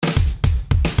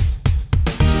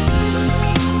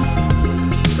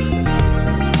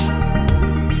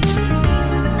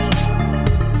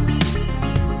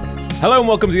Hello and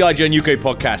welcome to the IGN UK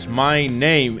podcast. My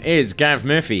name is Gav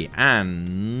Murphy,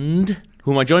 and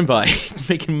who am I joined by?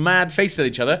 Making mad faces at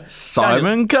each other.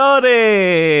 Simon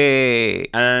Cody!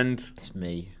 And It's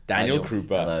me, Daniel Krupa.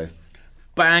 Hello.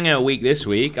 Banger week this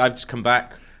week. I've just come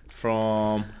back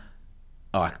from...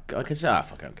 I can say...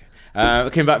 fuck, I don't care. I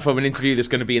came back from an interview that's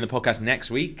going to be in the podcast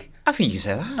next week. I think you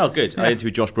say that. Oh, good. I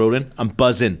interviewed Josh Brolin. I'm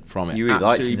buzzing from it. You really liked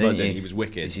him, Absolutely didn't buzzing. you? He was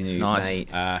wicked. Is he new, Nice. mate?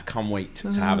 Can't wait to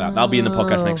have that. That'll be in the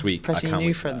podcast next week. I Pressing can't new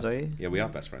wait for friends, that. are you? Yeah, we are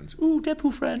best friends. Ooh,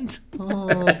 Deadpool friend. Oh,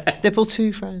 Dipple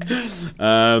 2 friends.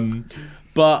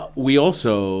 But we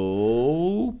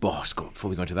also... before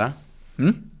we go into that...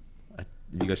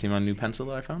 Have you guys seen my new pencil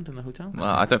that I found in the hotel? Well,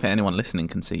 I don't think anyone listening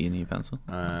can see your new pencil.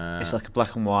 It's like a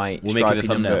black and white We'll make it stripy a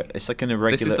thumbnail. number. It's like an This is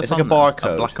irregular. the It's like a thumbnail,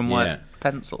 barcode. A black and white Yeah.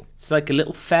 pencil. It's like a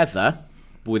little feather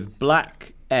with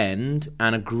black end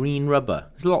and a green rubber.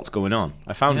 There's lots going on.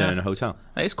 I found it Yeah. in a hotel.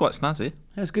 It's quite snazzy.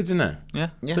 Yeah, it's good, isn't it? Yeah.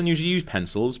 Yeah. Don't usually use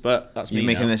pencils, but that's You me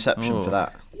make now. an exception Oh. for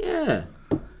that. Yeah.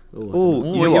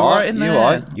 Oh, you're you are. right in You there.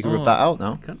 are. You can rub Oh. that out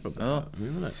now. Can't rub that Oh. out.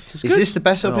 Isn't it? It's Is good. this the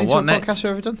best opening to what a next? podcast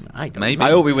we've ever done? I don't Maybe. know.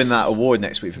 I hope we win that award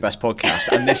next week for best podcast,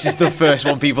 and this is the first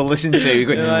one people listen to. You're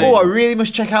going, Yeah. oh, I really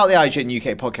must check out the IGN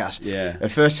UK podcast. Yeah. The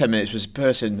first 10 minutes was a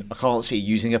person I can't see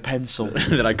using a pencil.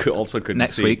 that I couldn't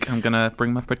Next see. week, I'm going to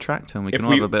bring my protractor and we If can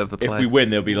we, have a bit of a play. if we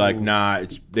win, they'll be like, nah,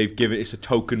 it's a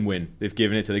token win. They've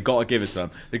given it to. They got to give it to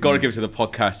them. They got to give it to the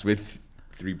podcast with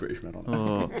 3 British men on it.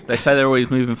 Oh, they say they're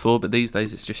always moving forward, but these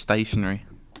days it's just stationary.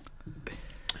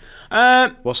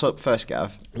 What's up first,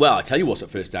 Gav? Well, I'll tell you what's up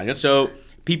first, Daniel. So,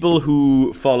 people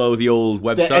who follow the old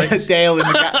websites...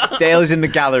 Dale is in the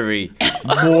gallery,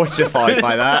 mortified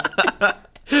by that.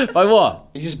 By what?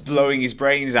 He's just blowing his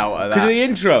brains out at Because of that. the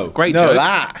intro. Great No, joke.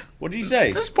 that. What did he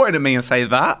say? Just point at me and say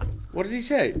that. What did he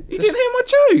say? You didn't hear my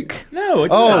joke. No, I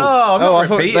didn't. Oh, I'm not I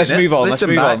thought. repeating Let's it. move on. Listen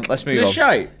Let's move back. on. Let's Is move it on.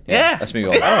 shite? Yeah. Let's move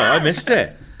on. Oh, I missed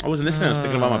it. I wasn't listening. I was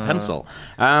thinking about my pencil.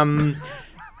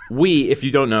 If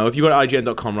you don't know, if you go to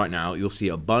IGN.com right now, you'll see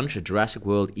a bunch of Jurassic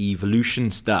World Evolution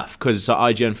stuff because it's at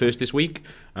IGN first this week.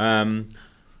 The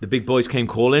big boys came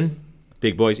calling.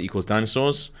 Big boys equals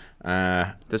dinosaurs.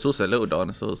 There's also little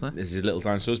dinosaurs there. This is little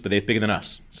dinosaurs, but they're bigger than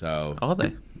us. So Are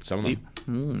they? some of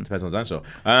them. Depends on the dinosaur.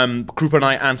 Krupa and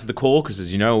I answered the call because,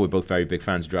 as you know, we're both very big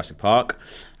fans of Jurassic Park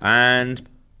and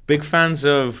big fans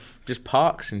of just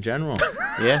parks in general.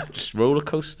 Yeah. Just roller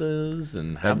coasters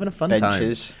and having a fun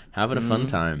benches. time. Having a fun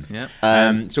time.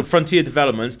 Yeah. So Frontier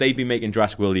Developments, they've been making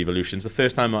Jurassic World Evolutions. The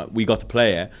first time we got to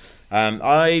play it,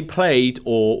 I played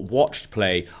or watched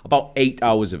play about 8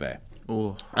 hours of it.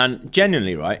 Oh. And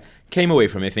genuinely, right, came away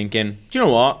from it thinking, do you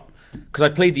know what? Because I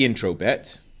played the intro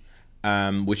bit,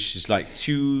 which is like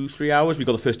 2-3 hours. We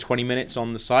got the first 20 minutes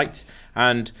on the site.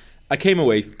 And I came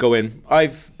away going,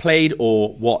 I've played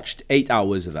or watched 8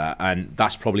 hours of that, and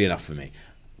that's probably enough for me.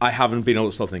 I haven't been able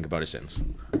to stop thinking about it since.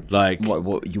 Like,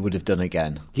 What you would have done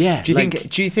again? Yeah, Do you like- think?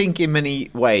 Do you think in many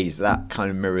ways that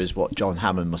kind of mirrors what John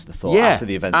Hammond must have thought Yeah, after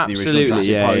the events of the original absolutely,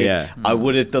 Jurassic yeah, Park? yeah. I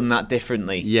would have done that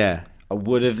differently. yeah. I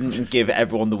would have give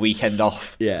everyone the weekend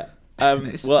off. Yeah.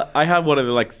 Well, I had one of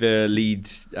the lead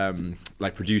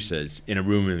producers in a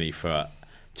room with me for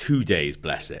 2 days.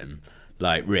 Bless him,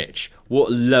 like Rich. What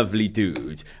a lovely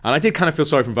dude. And I did kind of feel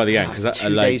sorry for him by the end because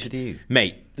 2 days with you,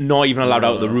 mate. Not even allowed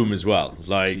out of the room as well.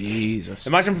 Like, Jesus.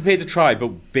 imagine prepared to try, but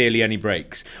barely any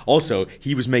breaks. Also,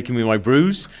 he was making me my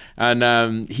brews,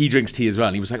 and he drinks tea as well.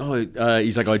 And he was like,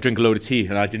 I drink a load of tea,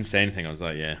 and I didn't say anything. I was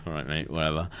like, yeah, all right, mate,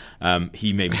 whatever.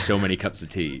 He made me so many cups of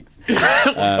tea.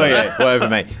 Okay, whatever,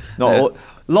 mate. Not all,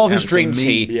 a lot of us Can't drink say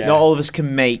tea. me. Yeah. Not all of us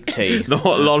can make tea. Not a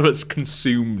lot of us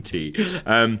consume tea.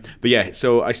 But yeah,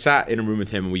 so I sat in a room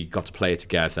with him and we got to play it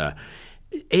together.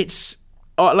 It's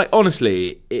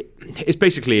honestly, it's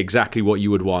basically exactly what you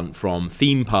would want from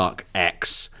Theme Park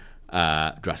X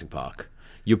Jurassic Park.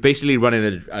 You're basically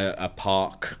running a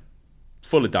park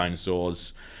full of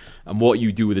dinosaurs, and what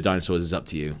you do with the dinosaurs is up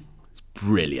to you. It's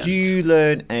brilliant. Do you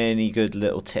learn any good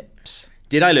little tips?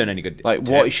 Did I learn any good Like tips?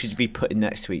 what you should be putting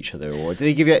next to each other, or did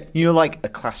they give you, like a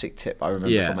classic tip I remember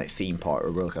Yeah. from like Theme Park or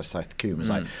Roller Coaster Tycoon was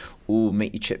like, oh,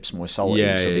 make your chips more solid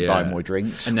Yeah, so they yeah, buy yeah. more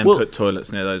drinks. And then Well- put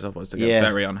toilets near those, otherwise they get Yeah.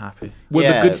 very unhappy. Well,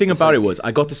 Yeah, the good thing it's about it like- was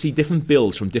I got to see different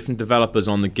builds from different developers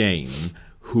on the game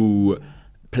who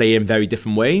play in very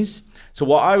different ways. So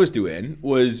what I was doing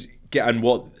was and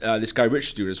what this guy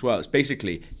Rich doing as well. It's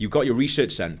basically you've got your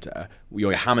research center,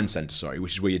 your Hammond Center, sorry,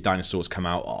 which is where your dinosaurs come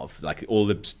out of. Like all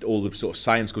the sort of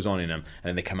science goes on in them, and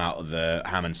then they come out of the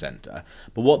Hammond Center.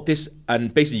 But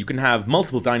basically you can have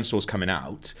multiple dinosaurs coming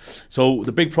out. So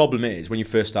the big problem is when you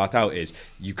first start out is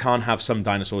you can't have some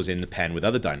dinosaurs in the pen with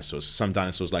other dinosaurs. Some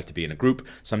dinosaurs like to be in a group.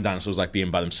 Some dinosaurs like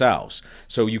being by themselves.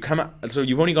 So you've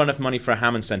only got enough money for a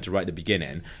Hammond Center right at the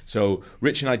beginning. So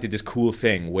Rich and I did this cool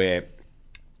thing where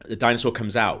the dinosaur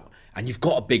comes out, and you've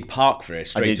got a big park for it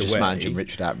straight away. I did just imagine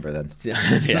Richard Attenborough then.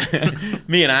 Yeah,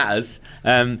 me and Atters,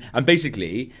 and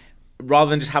basically,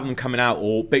 rather than just having them coming out,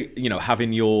 or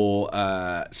having your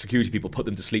security people put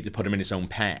them to sleep to put them in its own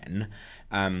pen,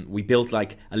 we built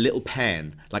like a little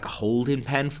pen, like a holding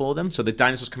pen for them. So the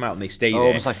dinosaurs come out and they stay there.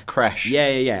 Almost like a creche.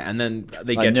 Yeah. And then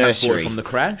they Like get transported nursery. from the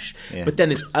creche. Yeah. But then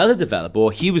this other developer,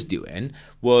 what he was doing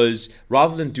was,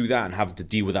 rather than do that and have to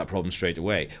deal with that problem straight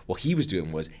away, what he was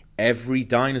doing was every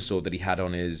dinosaur that he had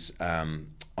on his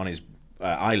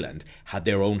island had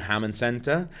their own Hammond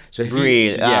Center. So if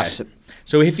Really?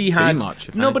 So if he had much,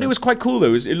 if no, but anything. it was quite cool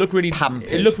though. It looked really Pampered.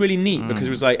 it looked really neat because it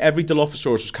was like every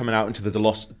Dilophosaurus was coming out into the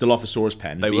Dilophosaurus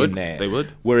pen. They being would. there. They would.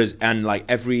 Whereas like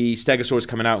every Stegosaurus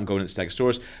coming out and going into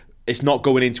Stegosaurus, it's not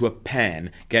going into a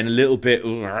pen, getting a little bit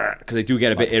because they do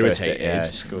get a bit Like first irritated,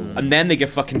 it's cool. and then they get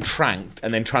fucking tranked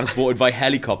and then transported by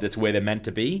helicopter to where they're meant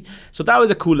to be. So that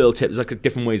was a cool little tip. There's like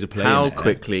different ways of playing. How it.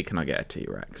 quickly can I get a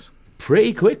T-Rex?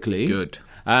 Pretty quickly. Good.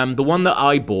 The one that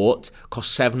I bought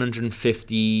cost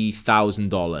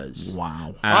 $750,000.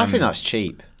 Wow. I think that's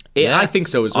cheap. I think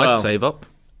so as well. I'd save up.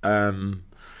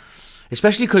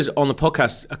 Especially because on the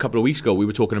podcast a couple of weeks ago we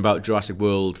were talking about Jurassic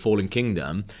World: Fallen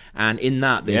Kingdom, and in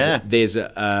that there's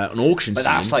an auction But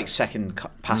scene. that's like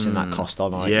passing that cost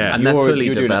on. I Yeah. think. And they're fully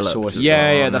you're doing it developed source as as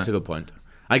well. yeah, aren't that's they? a good point.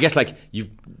 I guess like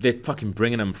they're fucking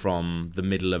bringing them from the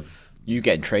middle of You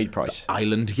getting trade price.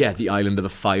 island, the island of the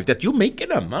five deaths. You're making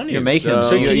them, aren't you? You're making them,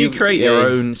 So So can you- you create yeah. your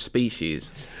own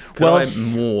species? Could Well, I have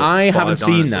more I haven't fire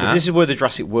seen dinosaurs? that. This is where the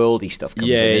Jurassic Worldy stuff comes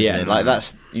Yeah, in, isn't yeah. it? Like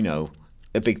that's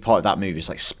a big part of that movie is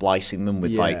like splicing them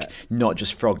with Yeah. like not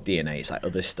just frog DNA, it's like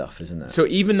other stuff, isn't it? So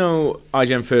even though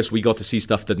IGN First, we got to see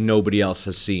stuff that nobody else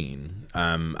has seen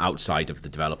outside of the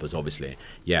developers, obviously,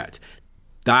 yet.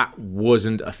 That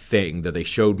wasn't a thing that they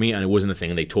showed me, and it wasn't a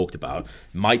thing they talked about.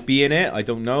 Might be in it, I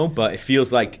don't know, but it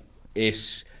feels like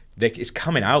it's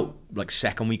coming out like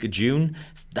second week of June.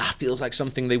 That feels like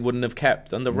something they wouldn't have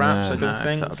kept under wraps. I don't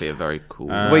think. That would be a very cool.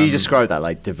 The way you describe that,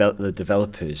 like the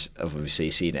developers have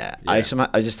obviously seen it. I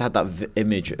just had that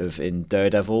image of in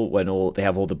Daredevil when they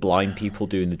have all the blind people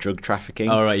doing the drug trafficking.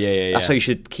 Oh, right, yeah. That's how you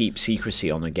should keep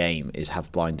secrecy on a game, is have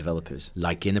blind developers.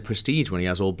 Like in the Prestige when he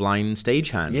has all blind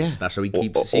stagehands. Yeah. That's how he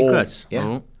keeps the secrets.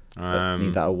 Yeah. Oh.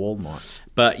 Need that at Walmart.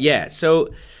 But yeah, so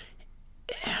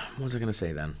what was I going to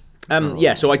say then?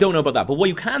 So I don't know about that. But what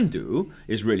you can do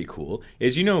is really cool.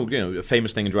 Is a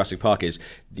famous thing in Jurassic Park is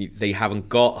they haven't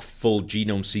got a full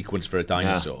genome sequence for a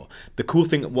dinosaur. The cool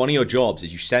thing, one of your jobs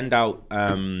is you send out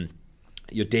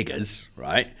your diggers,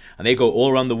 right? And they go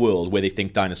all around the world where they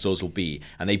think dinosaurs will be,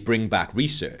 and they bring back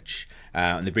research.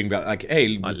 And they bring back like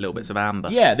little bits of amber.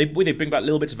 Yeah, they bring back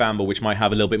little bits of amber which might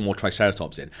have a little bit more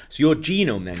Triceratops in. So your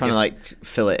genome then Trying to like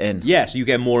fill it in. yeah, so you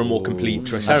get more and more complete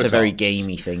Triceratops. That's a very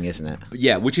gamey thing, isn't it?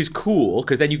 Yeah, which is cool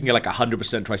because then you can get like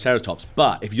 100% Triceratops.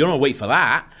 But if you don't want to wait for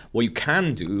that, what you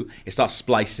can do is start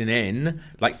splicing in,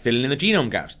 like filling in the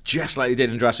genome gaps, just like they did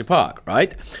in Jurassic Park,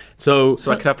 right? So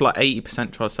So I could have like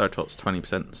 80% Triceratops, 20%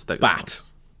 Stegosaurus.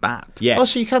 Bat. yeah, Oh,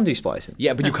 so you can do splicing.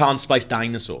 yeah, but you can't splice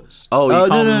dinosaurs. Oh, you Oh,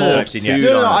 can't no. morph I've seen, two yeah.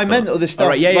 No, I dinosaurs. meant other stuff.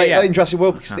 Alright, yeah, like yeah. in Jurassic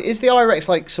World, because is the I-Rex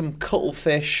like some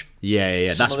cuttlefish?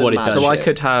 Yeah, Some that's of them what it matter. does. So I Shit.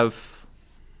 could have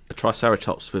a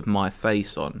Triceratops with my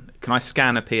face on. Can I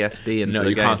scan a PSD into no, the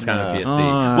you game? can't scan a No. PSD.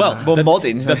 Ah. Well, Well,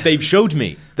 modding. that they've showed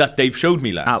me,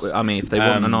 lads. I mean, if they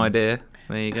want an idea,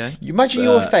 there you go. You imagine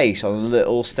your face on a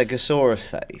little Stegosaurus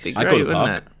face, I go Great, to the wouldn't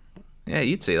park. it? Yeah,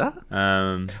 you'd see that.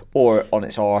 or on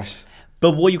its arse.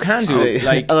 But what you can do,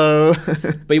 like, hello.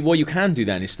 but what you can do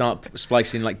then is start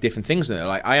splicing like different things in there.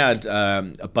 Like I had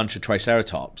a bunch of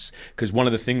Triceratops because one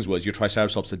of the things was your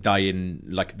Triceratops that die in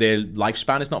like their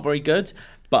lifespan is not very good,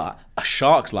 but a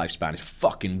shark's lifespan is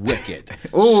fucking wicked.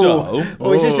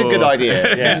 Oh, is this a good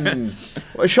idea? Yeah.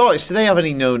 Well, sharks, do they have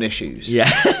any known issues?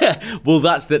 Yeah. Well,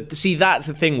 that's the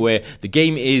thing where the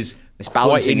game is It's quite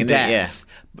balancing, in isn't it? depth.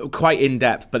 Quite in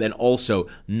depth, but then also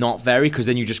not very, because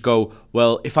then you just go,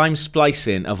 well, if I'm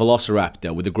splicing a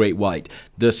velociraptor with a great white,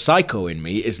 the psycho in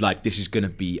me is like, this is going to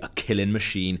be a killing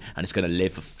machine and it's going to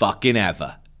live for fucking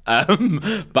ever.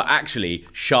 But actually,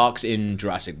 sharks in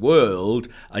Jurassic World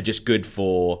are just good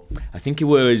for, I think it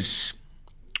was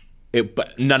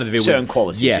but none of it. Certain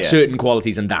qualities, yeah. certain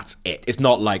qualities, and that's it. It's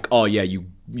not like, oh yeah, you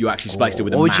actually spliced it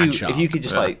with a What would match. if you could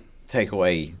just like take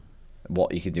away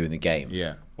what you could do in the game?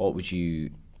 Yeah. What would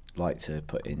you like to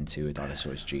put into a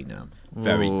dinosaur's genome?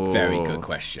 Very good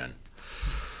question.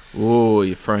 Oh,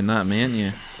 you're throwing that at me, aren't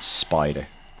you? Spider.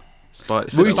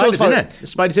 Spiders. Well, you talked Spiders in about- it.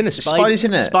 Spiders in it. Spiders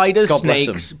in it. Spiders, God bless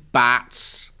snakes, them.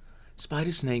 bats.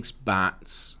 Spiders, snakes,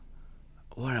 bats.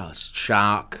 What else?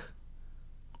 Shark.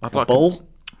 I'd A like bull?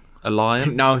 a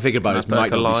lion. Now I'm thinking about it. It Can I might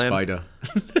pick a not be lion? spider.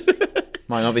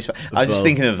 Might not be spider. I was just bull.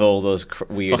 thinking of all those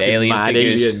weird Fucking alien mad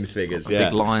figures. alien figures. Yeah.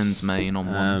 Big lion's mane on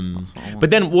one. That's what I want. But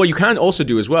then what you can also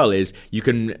do as well is you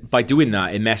can, by doing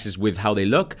that, it messes with how they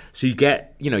look. So you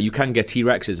get, you can get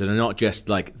T-Rexes that are not just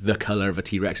like the color of a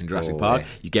T-Rex in Jurassic Oh, Park. yeah.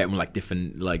 You get them like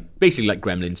different, like basically like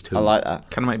Gremlins too. I like that.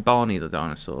 Can I make Barney the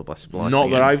dinosaur by splicing Not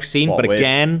that him? I've seen, What but with?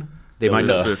 again, they might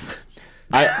not. Dildo.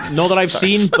 Not that I've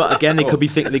seen, but again, they could be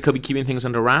keeping things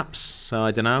under wraps. So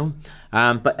I don't know.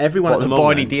 But everyone What, at the the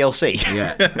Barney moment, DLC?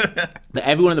 yeah, but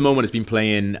everyone at the moment has been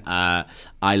playing Isla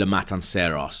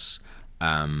Matanceros,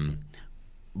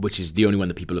 which is the only one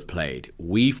that people have played.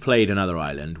 We've played another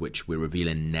island, which we're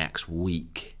revealing next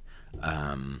week,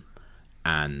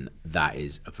 and that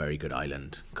is a very good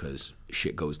island because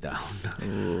shit goes down.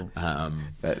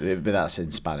 But that's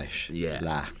in Spanish. Yeah.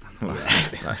 La.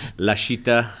 La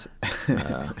Chita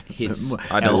hits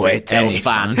I don't El, wait El any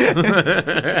Fan.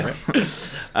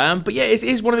 But yeah,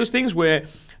 it's one of those things where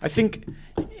I think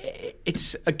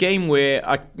it's a game where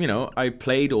I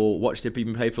played or watched it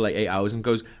being played for like 8 hours and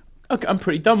goes, okay, I'm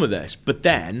pretty done with this. But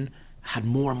then had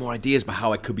more and more ideas about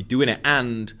how I could be doing it,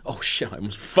 and oh shit, I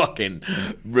almost fucking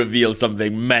revealed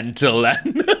something mental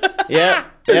then. Yeah.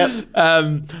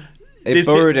 It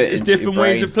burrowed it There's into your different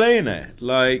ways brain. of playing it,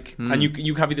 like, and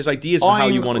you have these ideas of how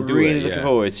you want to do really it. looking yeah.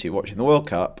 forward to watching the World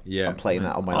Cup Yeah. and playing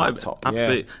that on my laptop.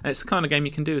 Absolutely. And it's the kind of game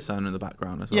you can do with sound in the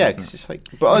background as well. Yeah, isn't because it? it's like,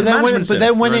 but a then management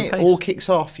when sim, it your own all pace. kicks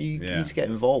off, you Yeah. need to get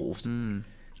involved.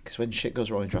 Because when shit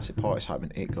goes wrong in Jurassic Park,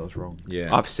 excitement, it goes wrong.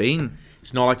 Yeah, I've seen.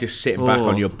 it's not like just sitting back Oh.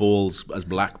 on your balls as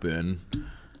Blackburn,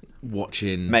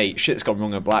 watching. Mate, shit's gone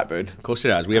wrong at Blackburn. Of course it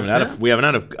has. We haven't had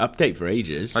an update for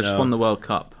ages. I just so- won the World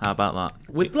Cup. How about that?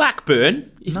 with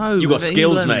Blackburn. No, you got with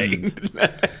skills, England. mate. Do you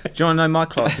want to know my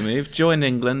classy move? Joined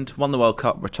England, won the World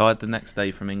Cup, retired the next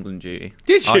day from England duty.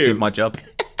 Did I you? did my job.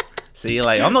 See you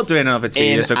later. I'm not doing another 2 In,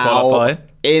 years to qualify.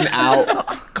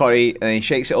 out, Corey, and he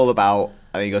shakes it all about,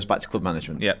 and he goes back to club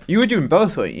management. Yep. You were doing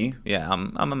both, weren't you? Yeah,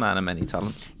 I'm a man of many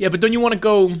talents. Yeah, but don't you want to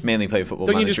go? Mainly playing football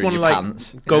Don't you manager just want in to your like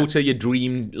pants. go to your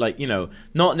dream, like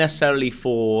not necessarily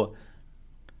for.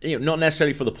 Not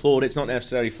necessarily for the plaudits, not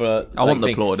necessarily for. I want the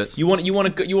thing. plaudits. You want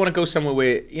to go somewhere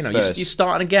where Spurs. you're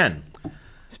starting again.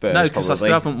 Spurs, No, because I probably.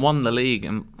 still haven't won the league,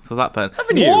 and for that part,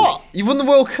 Haven't you? What? You've won the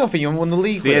World Cup and you haven't won the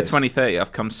league. it's the year with us? 2030.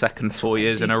 I've come second 4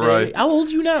 years in a row How old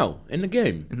are you now in the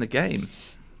game? in the game.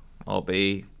 I'll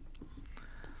be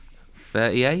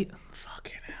 38.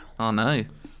 Fucking hell. Oh no, be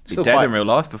Still dead quite- in real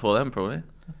life before then, probably.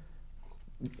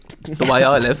 The way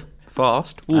I live,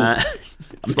 fast. Ooh.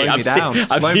 Slow me down.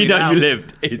 I've Slow me seen how down. you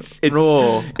lived. It's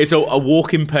Raw. It's a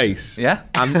walking pace. Yeah.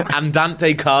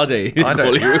 Andante Cardi. I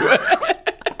don't-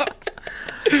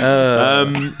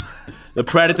 The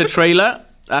Predator trailer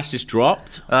that's just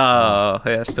dropped. Oh,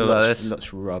 yeah, still like Looks, this.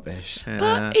 looks rubbish. Yeah.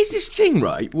 But is this thing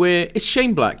right where it's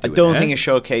Shane Black? I Doing don't it? think it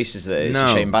showcases that it's No. a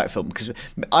Shane Black film because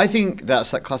I think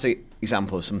that's that classic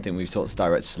example of something we've talked to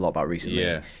directors a lot about recently.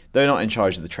 Yeah. They're not in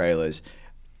charge of the trailers.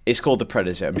 It's called The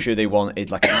Predator. I'm sure they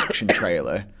wanted like an action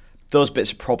trailer. Those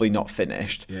bits are probably not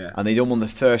finished. Yeah. And they don't want the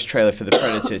first trailer for The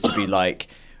Predator to be like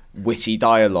witty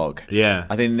dialogue. Yeah.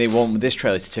 I think they want this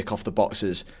trailer to tick off the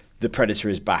boxes. The Predator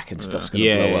is back and stuff's going to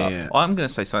Yeah, blow yeah, up. yeah. I'm going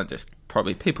to say something just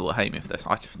probably people will hate me for this.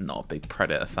 I'm just not a big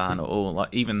Predator fan at all. Like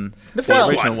even the first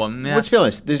original one. Yeah. Well, to be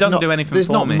honest, there's Doesn't not, do anything there's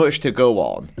for not me. much to go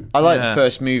on. I like Yeah. the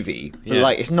first movie, but Yeah.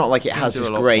 like it's not like it has do this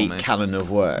a lot for great me. canon of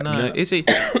work. No, is he?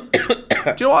 Do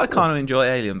you know what? I kind of enjoy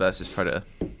Alien versus Predator,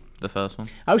 the first one.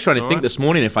 I was trying to It's think alright. this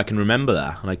morning if I can remember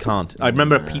that, and I can't. I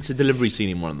remember a pizza delivery scene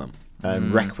in one of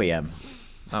them. Requiem.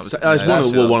 That was, That's yeah, one that's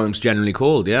of what good. one of them's generally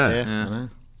called. Yeah, Yeah. I know.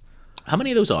 How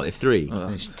many of those are there? 3.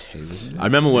 There's 2, isn't it? I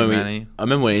remember when many. I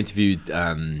interviewed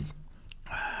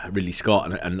Ridley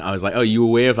Scott, and I was like, "Oh, you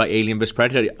aware of like Alien vs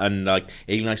Predator and like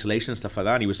Alien Isolation and stuff like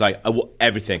that?" And he was like,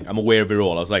 "Everything. I'm aware of it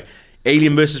all." I was like,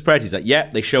 "Alien vs Predator." He's like, "Yeah,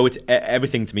 they show it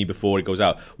everything to me before it goes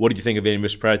out. What did you think of Alien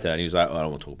vs Predator?" And he was like, "Oh, I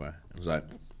don't want to talk about it." I was like,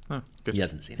 Oh, good. "He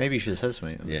hasn't seen it." Maybe you should have said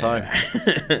something at the Yeah.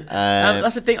 time.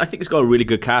 That's the thing. I think it's got a really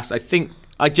good cast. I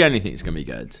genuinely think it's gonna be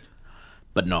good.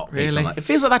 but not based on Really? that. It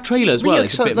feels like that trailer as well. Yeah,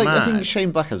 It's a so, bit like, mad. I think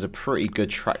Shane Black has a pretty good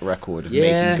track record of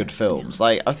Yeah. making good films.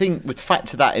 Like, I think we'd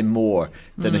factor that in more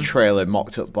than a trailer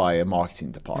mocked up by a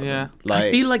marketing department. Yeah. Like,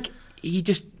 I feel like he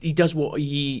does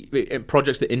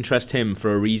projects that interest him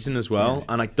for a reason as well,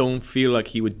 and I don't feel like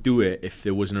he would do it if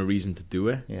there wasn't a reason to do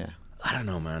it. yeah. I don't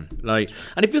know, man. Like,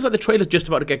 and it feels like the trailer's just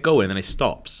about to get going, and then it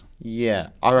stops. Yeah,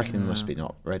 I reckon they must be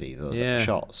not ready, those Yeah.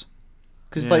 shots.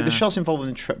 Because, like, the Yeah. shots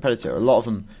involving Predator, a lot of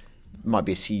them might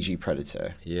be a CG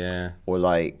Predator. Yeah. Or,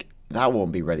 like, that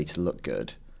won't be ready to look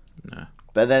good. No.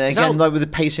 But then Is again, that- like, with the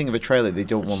pacing of a trailer, they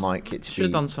don't want, like, it to Should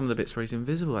have be... done some of the bits where he's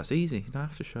invisible. That's easy. You don't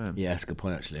have to show him. Yeah, that's a good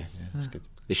point, actually. That's good.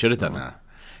 They should have done that.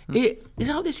 Is it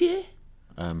out this year?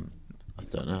 I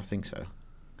don't know, I think so.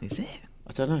 Is it?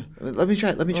 I don't know. Let me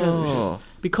check. Oh.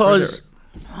 Because,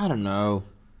 I don't know.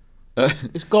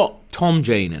 It's got Tom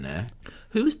Jane in it.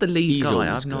 Who's the lead He's guy? I always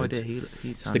have no good. idea. He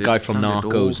It's the guy from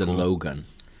Narcos and Logan.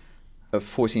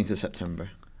 14th of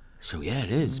September. So, yeah,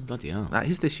 it is. Bloody hell. That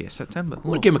is this year, September. I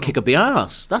want to give him a kick up the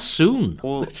arse. That's soon.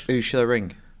 Or who should I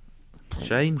ring?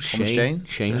 Shane. Jane?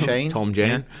 Shane. Tom Jane.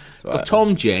 Yeah. It's got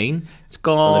Tom Jane. It's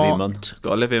got Olivia Munn. It's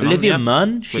got Olivia Munn. Olivia yeah.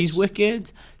 Munn. She's Which-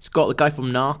 wicked. It's got the guy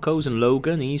from Narcos and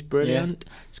Logan. He's brilliant.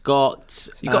 It's got...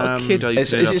 You got a kid opening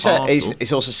It's, a parcel.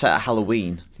 it's also set at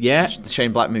Halloween. Yeah. The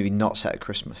Shane Black movie, not set at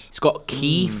Christmas. It's got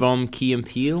Key from Key and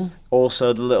Peele.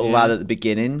 Also, the little Yeah. lad at the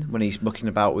beginning, when he's mucking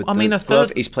about with I the mean, a glove,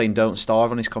 third- he's playing Don't Starve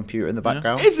on his computer in the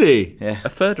background. Is he? Yeah. A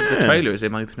third of the Yeah. trailer is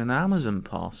him opening an Amazon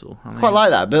parcel. I mean, Quite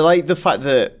like that, but like the fact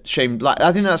that Shane Black,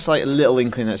 I think that's like a little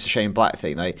inkling that's a Shane Black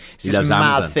thing. Like it's He this loves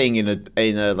mad Amazon. thing in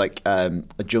a like a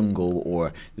jungle,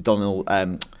 or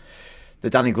the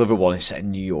Danny Glover one is set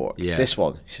in New York. Yeah. This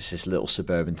one is just this little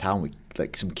suburban town with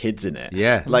like some kids in it.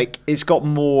 Yeah. Like it's got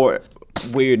more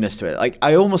weirdness to it. Like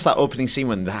I almost that opening scene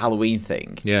when the Halloween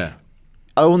thing. Yeah.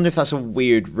 I wonder if that's a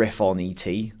weird riff on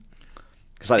E.T.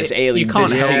 Because like this alien you can't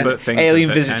visiting, help but think alien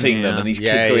of it, visiting can them, you? and these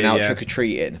Yeah, kids going yeah, out yeah. trick or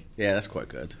treating. Yeah, that's quite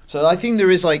good. So I think there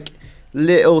is like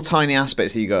little tiny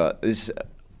aspects that you got. There's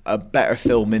a better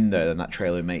film in there than that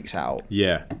trailer makes out,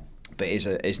 Yeah. but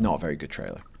it's not a very good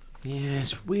trailer. Yeah,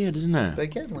 it's weird, isn't it? But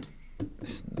again, like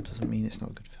this doesn't mean it's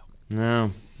not a good film.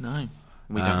 No. No,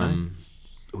 we don't know.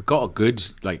 We got a good,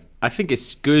 like, I think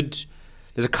it's good.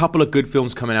 There's a couple of good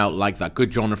films coming out like that.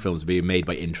 Good genre films being made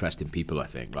by interesting people, I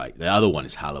think. Like, the other one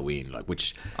is Halloween, like,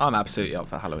 which I'm absolutely up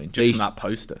for Halloween. Just They- from that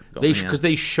poster. Got they, me, because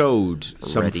they showed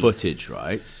some Ready. footage,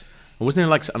 right? And wasn't there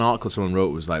like an article someone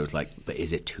wrote was like, but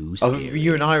is it too Oh, scary?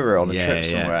 you and I were on a Yeah, trip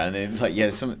yeah. somewhere, and it was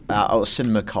like some out at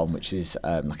CinemaCon, which is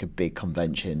like a big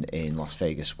convention in Las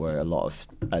Vegas where a lot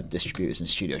of distributors and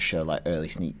studios show like early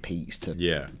sneak peeks to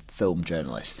Yeah. film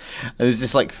journalists. And there's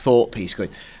this like thought piece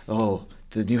going, "Oh,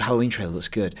 the new Halloween trailer looks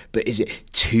good, but is it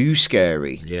too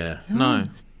scary?" Yeah. No,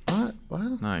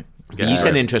 Well, no. You said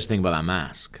an interesting thing about that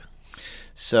mask,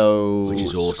 so which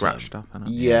is awesome. Scratched up. Isn't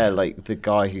it? Yeah, like the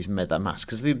guy who's made that mask.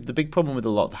 Because the big problem with a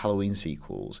lot of the Halloween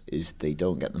sequels is they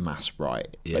don't get the mask right.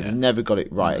 Like, Yeah. they've never got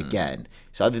it right again.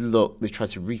 So they tried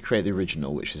to recreate the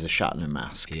original, which is a Shatner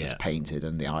mask Yeah. that's painted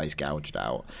and the eyes gouged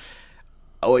out.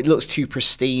 Oh, it looks too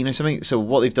pristine or something. So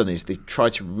what they've done is they've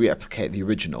tried to replicate the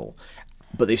original,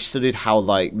 but they've studied how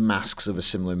like masks of a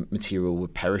similar material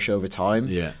would perish over time.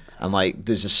 Yeah. And like,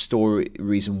 there's a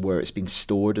reason where it's been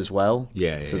stored as well.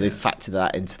 Yeah, So yeah, they've factored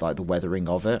that into like the weathering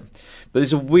of it. But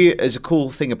there's a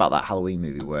cool thing about that Halloween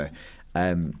movie where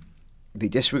they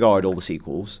disregard all the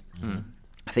sequels.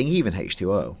 I think even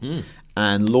H2O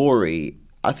and Laurie.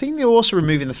 I think they're also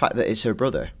removing the fact that it's her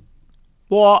brother,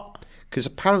 What? because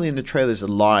apparently in the trailer there's a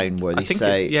line where I they think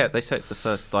say, they say it's the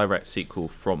first direct sequel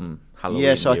from Halloween.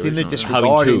 yeah. So I the think they're original.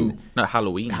 Halloween disregarding 2. No,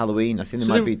 Halloween. Halloween. I think they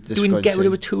So might be do we disregarding. get rid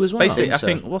of a 2 as well? Basically, I so.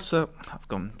 think I've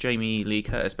gone. Jamie Lee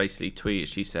Curtis basically tweeted.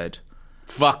 She said,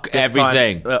 Fuck "This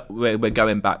everything. time, we're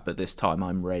going back, but this time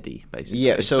I'm ready." Basically,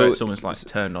 Yeah, so- it's almost like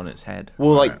turned on its head.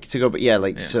 Well, like Right. to go, but yeah,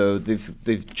 like so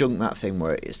they've junked that thing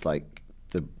where it's like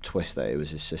the twist that it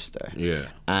was his sister. Yeah.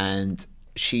 And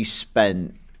she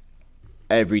spent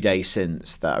every day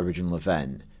since that original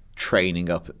event training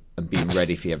up and being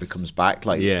ready if he ever comes back,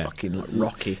 like Yeah. fucking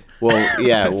Rocky. Well,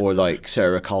 yeah, or like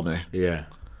Sarah Connor. Yeah.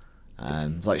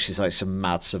 Like she's like some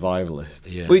mad survivalist.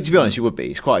 Yeah. Well, to be honest, you would be.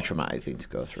 It's quite a traumatic thing to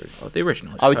go through. Oh, the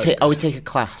original. Is I would so take good. I would take a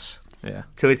class. Yeah.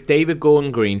 So it's David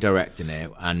Gordon Green directing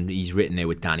it, and he's written it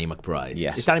with Danny McBride.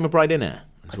 Yes. Is Danny McBride in it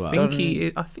as well?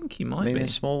 I think he might Maybe be. in a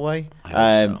small way. I hope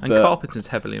so. And but Carpenter's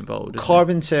heavily involved. Isn't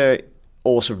Carpenter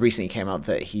also recently came out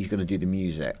that he's going to do the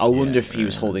music. I wonder if he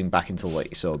was holding back until like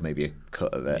he saw maybe a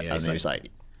cut of it, Yeah, and he's he was like,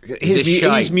 Is it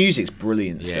shite? his music's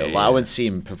brilliant still. Yeah, Like, I yeah. went to see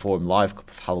him perform live a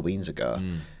couple of Halloweens ago.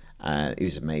 It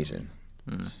was amazing.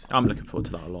 he? I'm looking forward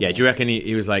to that a lot. Yeah, more. do you reckon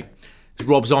he was like, Does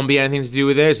Rob Zombie anything to do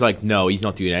with it? It's like, no, he's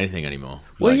not doing anything anymore.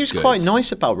 Well, Like, he was good. quite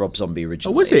nice about Rob Zombie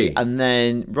originally. Oh, was he? And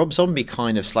then Rob Zombie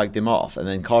kind of slagged him off, and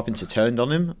then Carpenter turned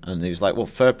on him, and he was like,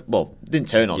 didn't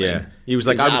turn on Yeah, him. he was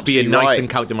like, I was being nice and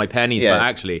counting my pennies, but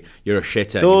actually, you're a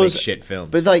shitter. You make shit films.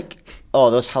 But like,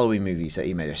 those Halloween movies that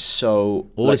he made are so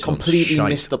All like his films completely shite.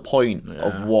 missed the point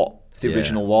of what the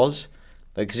original was.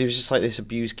 Like, because he was just like this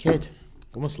abused kid.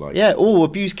 Almost like Yeah,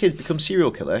 abused kid becomes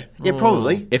serial killer. Yeah,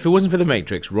 probably. If it wasn't for The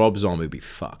Matrix, Rob Zombie would be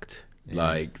fucked.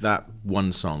 Like that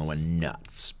one song that went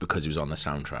nuts because it was on the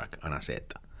soundtrack, and that's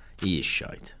it. He is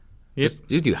shite. Yep.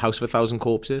 You do House of 1,000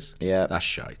 Corpses? Yeah. That's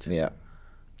shite. Yeah.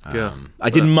 I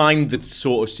didn't mind the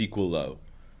sort of sequel though.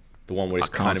 The one where it's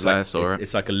I kind can't of say I like saw it.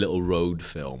 it's like a little road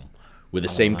film with the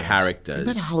same He characters.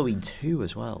 made a Halloween 2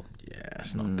 as well. Yeah,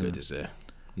 it's not good, is it?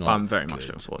 Not I'm very much good.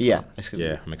 looking forward to Yeah. that.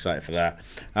 Yeah, I'm excited for that.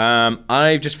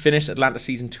 I've just finished Atlanta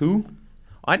season 2.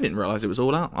 I didn't realise it was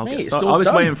all out. Mate, Get it's started. all I was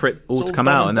done. waiting for it all It's to all come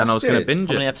done out, and and then I was going to dusted. binge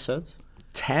How many it. episodes?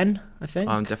 10, I think.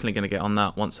 I'm definitely going to get on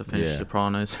that once I finish Yeah.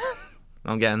 Sopranos.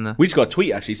 I'm getting there. We just got a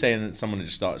tweet actually saying that someone had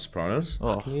just started Sopranos.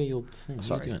 Oh. Yeah, your thing.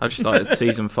 Sorry. I just started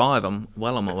season 5. I'm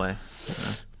well on my way.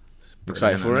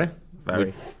 Excited for it?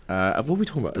 Very. What were we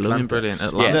talking about? Blooming Atlanta. brilliant. Yeah,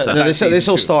 Atlanta. so No, that's this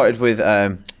all season 2. started with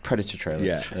Predator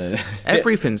trailers. Yeah.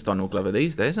 Everything's Donald Glover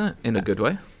these days, isn't it? In a good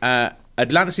way.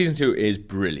 Atlanta season 2 is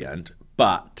brilliant,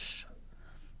 but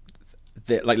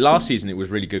like last season it was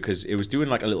really good because it was doing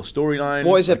like a little storyline.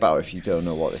 What is it about if you don't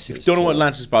know what this is? Don't know what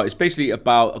Atlanta's about. It's basically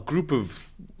about a group of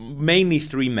mainly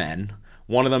 3 men.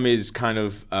 One of them is kind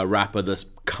of a rapper that's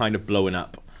kind of blowing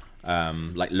up,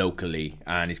 like locally,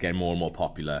 and he's getting more and more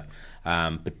popular.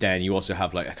 But then you also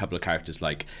have like a couple of characters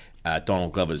like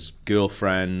Donald Glover's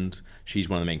girlfriend. She's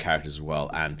one of the main characters as well.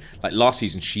 And like last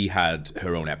season, she had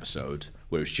her own episode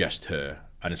where it was just her.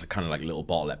 And it's kind of like a little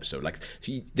bottle episode. Like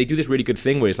they do this really good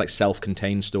thing where it's like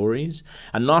self-contained stories.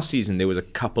 And last season there was a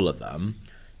couple of them,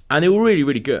 and they were really,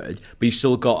 really good. But you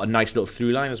still got a nice little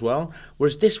through line as well.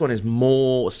 Whereas this one is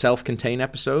more self-contained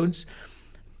episodes,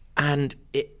 and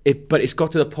but it's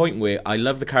got to the point where I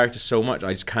love the characters so much.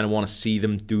 I just kind of want to see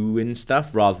them doing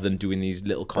stuff rather than doing these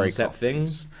little concept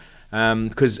things.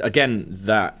 Because again,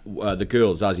 the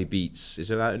girl Zazie Beetz, is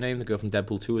that her name? The girl from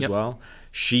Deadpool 2 as well.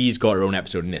 She's got her own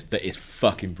episode in this that is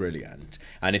fucking brilliant,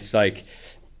 and it's like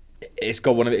it's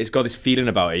got this feeling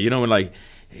about it. You know, when like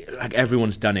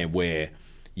everyone's done it where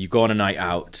you go on a night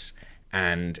out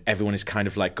and everyone is kind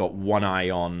of like got one eye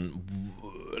on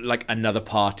like another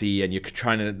party, and you're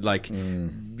trying to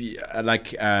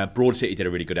Broad City did a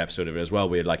really good episode of it as well,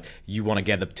 where like you want to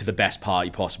get to the best party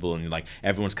possible, and like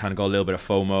everyone's kind of got a little bit of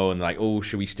FOMO and like, oh,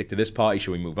 should we stick to this party,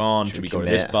 should we move on, should we go to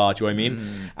this bar, do you know what I mean?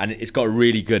 And it's got a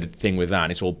really good thing with that,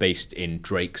 and it's all based in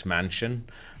Drake's mansion,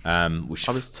 which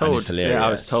I was told. is hilarious. Yeah, I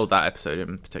was told that episode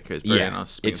in particular is brilliant. Yeah, I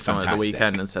was speaking it's to someone at the fantastic.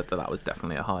 weekend and said that was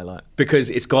definitely a highlight. because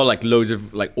it's got like loads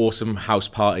of like awesome house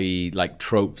party like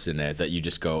tropes in there that you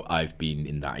just go, I've been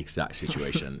in that exact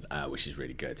situation, which is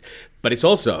really good. But it's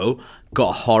also got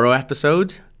a horror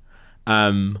episode.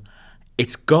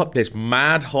 It's got this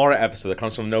mad horror episode that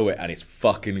comes from nowhere, and it's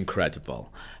fucking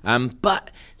incredible.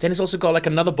 But then it's also got like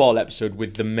another ball episode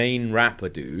with the main rapper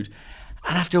dude.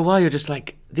 And after a while, you're just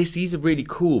like, these are really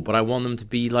cool, but I want them to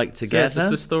be like together. Does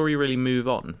the story really move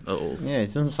on at all? Yeah, it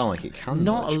doesn't sound like it can.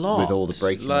 Not much a lot with all the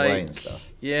breaking away and stuff.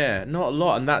 Yeah, not a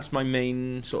lot, and that's my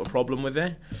main sort of problem with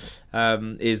it.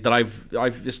 Is that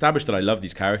I've established that I love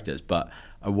these characters, but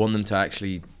I want them to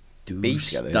actually do Be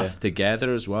together, stuff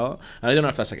together as well. And I don't know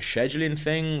if that's like a scheduling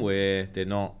thing where they're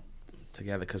not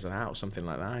together because of that or something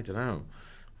like that. I don't know.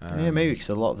 Yeah, maybe because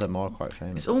a lot of them are quite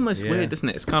famous. It's almost weird, isn't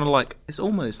it? It's kind of like it's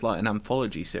almost like an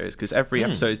anthology series because every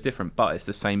episode is different, but it's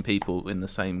the same people in the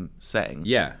same setting.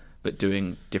 Yeah. but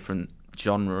doing different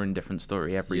genre and different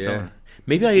story every time.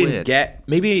 Maybe I didn't Weird. get.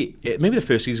 Maybe the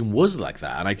first season was like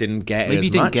that, and I didn't get it. Maybe as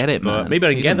you didn't much, get it, but man. Maybe I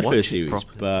didn't You get didn't the watch first it series,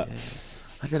 properly, but yeah.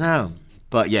 I don't know.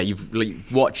 But yeah,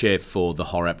 you've watch it for the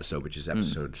horror episode, which is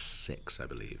episode 6, I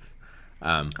believe.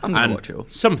 I'm gonna watch it all.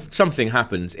 Something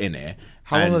happens in it.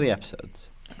 How long and are the episodes?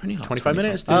 Only like 25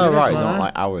 minutes? 30 Oh, minutes, right, something not that?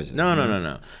 like hours.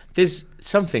 No. There's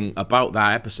something about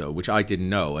that episode which I didn't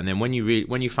know, and then when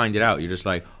you find it out, you're just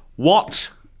like,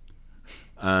 what?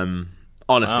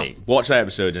 Honestly, watch that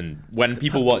episode, and when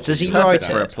people watch, Does it, he you'll write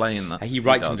understand. it? for a plane that He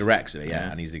writes and does. directs it,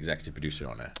 and he's the executive producer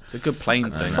on it. It's a good plane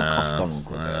thing. Fuck off, Donald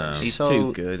Glover. He's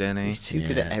too good, isn't he? He's too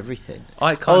good at everything.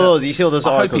 I kinda- Oh, you see all those I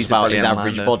hope articles he's a about his brilliant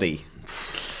average man, body?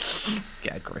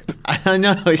 Get a grip. I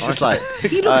know, it's just like...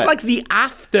 He looks like the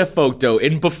after photo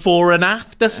in before and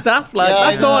after stuff. Like Yeah,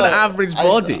 that's I not an know. average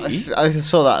body. I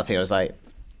saw that thing, I was like,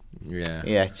 Yeah,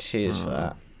 yeah, cheers for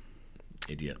that.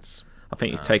 idiots. I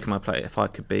think you've taken my place. If I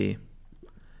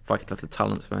If I could have the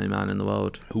talents of any man in the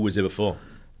world. Who was there before?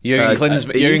 Jurgen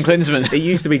Klinsmann. It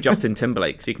used to be Justin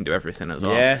Timberlake, because he can do everything as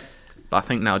well. Yeah. But I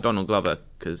think now Donald Glover,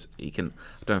 because he can.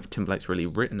 I don't know if Timberlake's really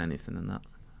written anything in that.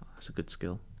 That's a good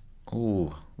skill.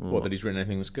 Ooh. What, that he's written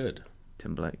anything was good?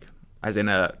 Timberlake, as in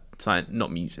a science,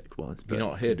 not music wise. Have you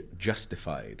not heard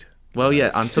Justified? Well,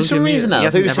 yeah. I'm For some reason, I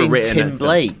thought you were saying Tim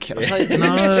Blake. I was like,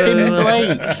 who's Tim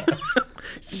Blake?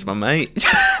 He's my mate.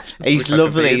 He's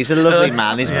lovely. He's a lovely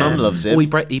man. His mum loves him.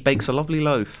 He bakes a lovely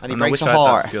loaf, And he breaks I wish a I had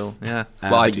heart. that skill. Yeah.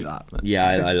 Well, I do that. But. Yeah,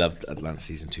 I loved Atlanta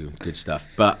season 2. Good stuff.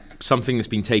 But something that's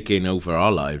been taking over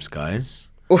our lives, guys.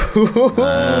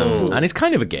 And it's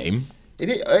kind of a game.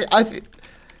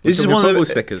 This is one of the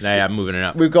stickers. Yeah, I'm moving it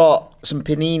up. We've got some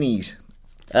paninis.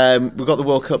 We've got the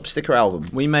World Cup sticker album.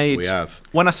 We made. We have.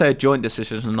 When I say a joint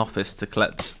decision in an office to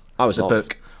collect I was the off.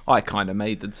 book, I kind of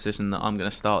made the decision that I'm going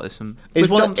to start this, and It's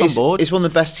we've one, jumped on board. it's one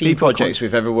of the best team People projects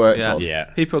we've ever worked on. Yeah.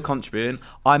 People are contributing.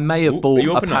 I may have Ooh, bought are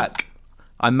you a opening pack.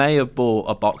 I may have bought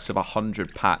a box of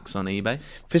 100 packs on eBay.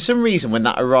 For some reason, when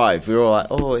that arrived, we were all like,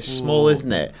 "Oh, it's small,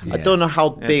 isn't it?" I don't know how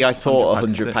big it's I thought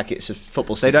 100 100 packets of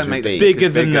football They stickers don't would make the be.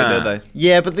 Bigger stickers than bigger, that. do they?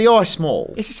 Yeah, but they are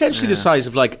small. It's essentially the size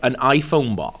of like an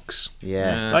iPhone box.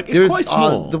 Yeah, Like, it's Dude, quite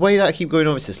small. the way that I keep going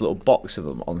over to this little box of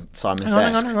them on Simon's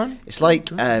desk, hang on. it's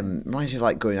like reminds me of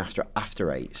like going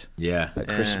after eights Yeah. at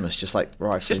Christmas, just like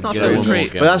rifling just not through. a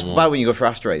treat. But that's bad when you go for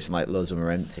after eights and like loads of them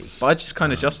are empty. But I just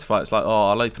kind of justify it. It's like, oh,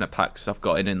 I'll open a pack because I've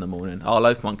got it in the morning. I'll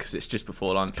open one because it's just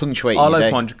before lunch. Punctuating I'll your open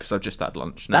day. one because I've just had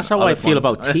lunch. No, That's how I'll I open feel one-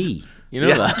 about tea. You know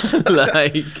Yeah.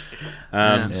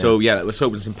 that? So yeah, let's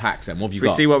open some packs then. What have you Should we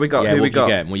got? see what we got? Yeah, Who what we have you got?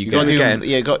 getting? What you You got getting?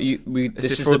 Again.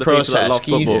 This is for the the people that process. love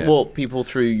Can you football. walk people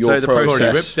through your So the Already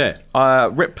process? ripped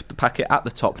it. Rip the packet at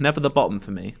the top, never the bottom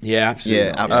for me. Yeah, absolutely.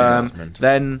 Yeah, absolutely. That's mental.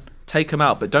 Then take them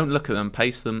out, but don't look at them.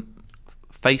 Paste them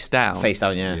face down. Face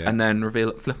down, yeah. Yeah. And then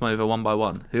flip them over one by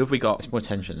one. Who have we got? It's more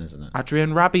tension, isn't it?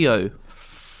 Adrien Rabiot,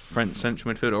 French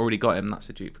central midfielder. Already got him. That's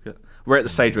a duplicate. We're at the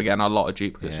stage we're getting a lot of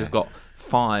duplicates. Yeah. We've got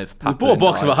 5. We bought a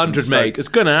box of 100, mate. It's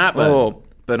gonna happen. Oh,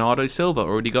 Bernardo Silva.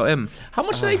 Already got him. How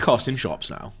much do they cost in shops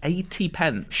now? 80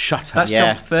 pence. Shut up. That's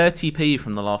Yeah. jumped 30p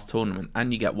from the last tournament,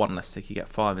 and you get one less stick. You get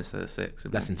 5 instead of 6.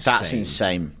 That's insane. That's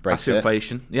insane. That's Brexit.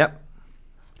 inflation. Yep.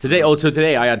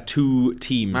 Today I had 2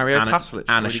 teams Mario and Pasalic,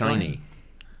 a already shiny gone. in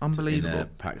Unbelievable. the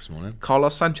pack this morning.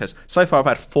 Carlos Sanchez. So far, I've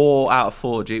had 4 out of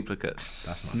 4 duplicates.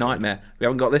 That's not Nightmare. We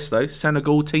haven't got this though.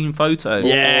 Senegal team photo.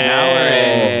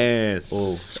 Yes.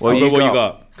 What you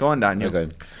got? Go on, Daniel.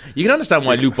 Okay. You can understand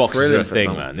why This is loot boxes are a thrilling for thing,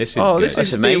 some. man. This is Oh, good. this That's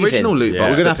is amazing. the original loot Yeah. box.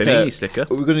 We're gonna the have Panini to. sticker.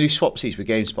 We're gonna do swapsies with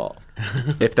GameSpot.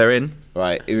 If they're in,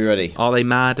 Right, are we ready? are they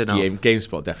mad enough?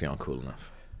 GameSpot definitely aren't cool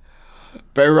enough.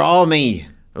 Berami.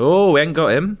 Oh, we ain't got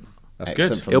him. That's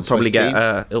Excellent good. from He'll the probably Swiss get.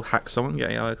 team. He'll hack someone, get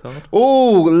a yellow card.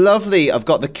 Oh, lovely! I've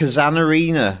got the Kazan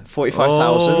Arena,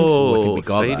 45,000. Oh, I think we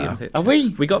got stadium that. picture. Have we?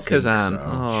 We got Kazan. so.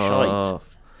 Oh.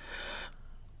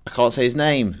 I can't say his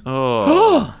name.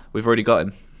 Oh. We've already got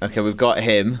him. Okay, we've got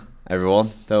him.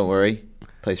 Everyone, don't worry.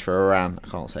 Plays for Iran. I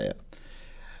can't say it.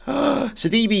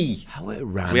 Sadibi. How it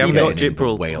ran. We haven't got getting in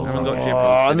Gibril. Wales. We haven't got Oh,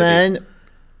 Gibril. and then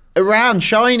Iran,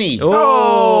 shiny.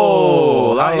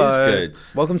 Oh, that is hello. good.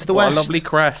 Welcome to the What a West. lovely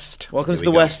crest. Welcome Here to we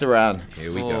the go. West, Iran.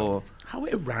 Here we Oh. go. How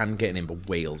it ran getting in, but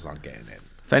Wales aren't getting in.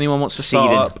 If anyone wants to Seeded.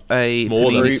 start up a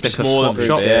Smaller Panini groups, sticker smaller swap groups,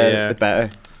 shop, Yeah, yeah. the better.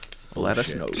 let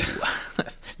us know.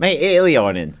 Mate, Italy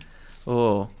aren't in.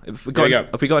 Oh, have we Here we got,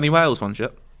 go. have we got any Wales ones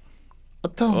yet?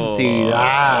 Don't do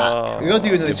that. We've got to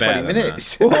do another You're 20 better than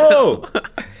minutes. Whoa!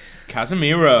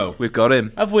 Casemiro. We've got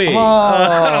him. Have we?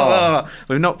 Oh.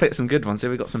 We've not picked some good ones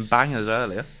here. We got some bangers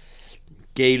earlier.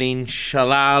 Galen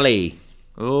Shalali.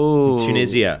 Oh,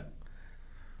 Tunisia.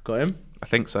 Got him? I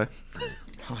think so.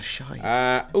 Oh, shy.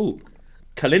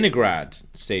 Kaliningrad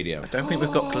Stadium. Don't think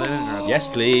we've got Kaliningrad. Yes,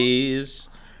 please.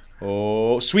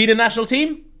 Oh, Sweden national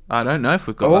team? I don't know if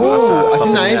we've got Oh, that. I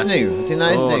think that is new. I think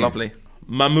that is Oh, new. lovely.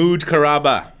 Mahmoud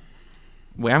Karaba.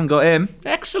 We haven't got him.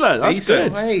 Excellent. That's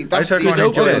Decent. good. Wait, that's I hope these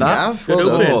everyone well enjoyed done, that. Gav. Good Well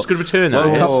open. done. It's good return, that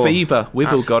World is. Cup Oh. fever.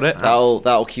 We've all got it.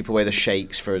 That'll keep away the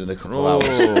shakes for another couple of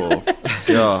hours. Oh, yeah.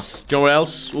 Do you know what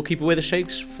else will keep away the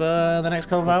shakes for the next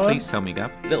couple of hours? Please tell me,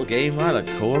 Gav. Little game I like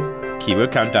to call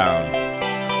Keyword Countdown.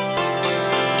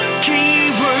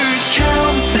 Keyword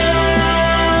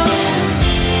countdown.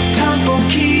 Time for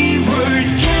keyword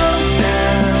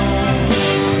countdown.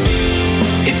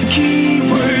 It's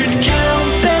keyword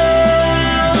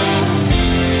countdown.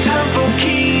 Time for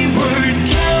keyword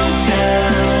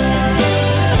countdown.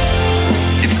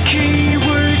 It's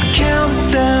keyword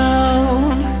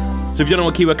countdown. So if you don't know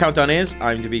what Keyword Countdown is,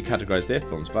 IMDb categorised their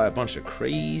films via a bunch of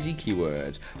crazy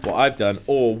keywords. What I've done,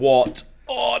 or what...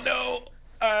 Oh no!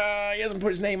 He hasn't put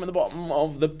his name on the bottom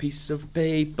of the piece of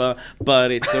paper,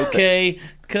 but it's okay,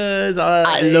 because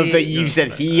I love that you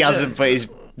said he hasn't put his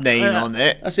name on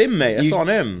it. That's him, mate. That's on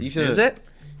him. You should Is it?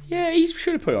 Yeah, he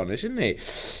should have put it on it, shouldn't he?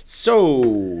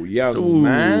 So, young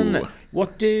man,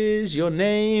 what is your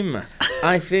name?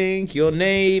 I think your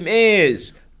name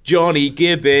is Johnny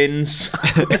Gibbons.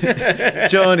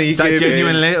 Johnny Is that Gibbons.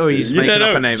 genuinely, or are you just making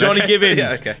up a name? Johnny Okay. Gibbons.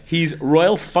 Yeah, okay. He's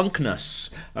Royal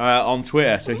Funkness on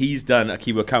Twitter, so he's done a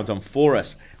keyword countdown for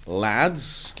us,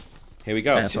 lads. Here we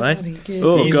go. Johnny Gibbons.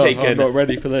 Oh, He's God, taken I'm not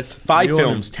ready for this. 5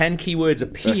 films, 10 keywords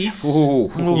apiece.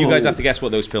 You guys have to guess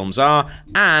what those films are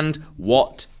and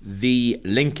what the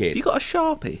link is. You got a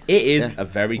Sharpie? It is a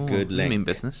very good You link. mean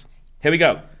business. Here we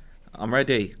go. I'm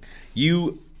ready.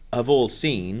 You have all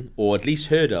seen, or at least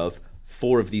heard of,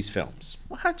 4 of these films.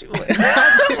 Well, how'd you...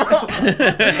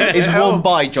 Is one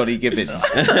by Johnny Gibbons?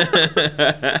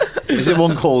 Is it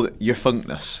one called Your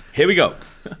Funkness? Here we go.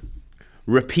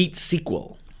 Repeat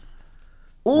sequel.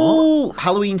 Ooh,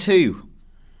 Halloween 2.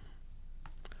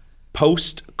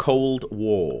 Post Cold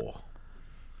War.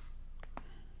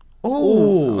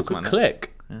 Ooh, that's Good mine.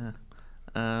 click.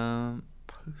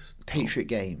 Patriot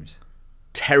Games.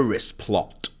 Terrorist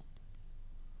Plot.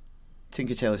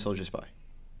 Tinker Tailor Soldier Spy.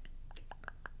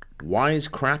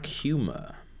 Wisecrack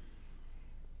Humor.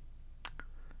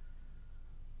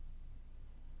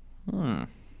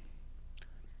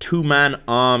 Two-Man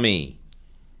Army.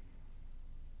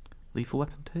 Lethal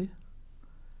Weapon 2?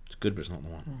 It's good, but it's not the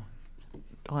one.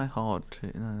 Die Hard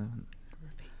 2? No.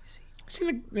 I've seen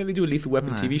like, nearly do a Lethal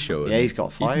Weapon TV show. Yeah, he's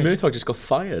got fired. Murtaugh just got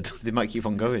fired. They might keep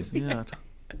on going. Yeah.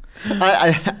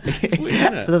 I weird,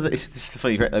 isn't it? love that. It's just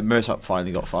funny. Murtaugh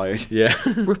finally got fired. Yeah.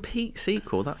 Repeat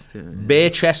sequel, that's too...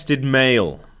 Bare-chested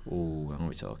male. Ooh, how are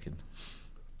we talking?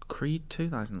 Creed 2?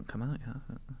 That hasn't come out yet.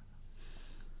 has it?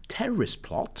 Terrorist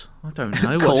Plot. I don't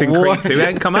know what's Cold in War. Creed 2. It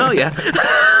ain't come out yet.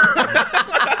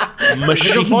 It's a good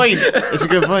Machine. point. It's a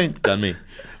good point. Done me.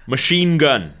 Machine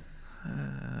Gun.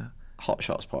 Hot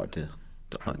Shots Part 2.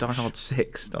 Die Hard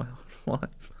 6. Die Hard 5.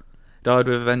 Die Hard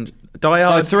with Revenge. Die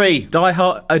Hard 3. Die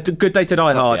Hard. A Good Day to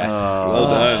Die Hard. Yes. Well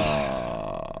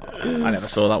done. I never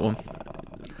saw that one.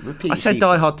 Repeat I said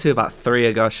sequel. Die Hard 2 about 3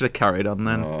 ago. I should have carried on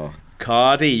then.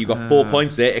 Cardi, you got 4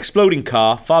 points there. Exploding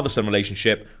car, father-son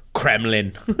relationship,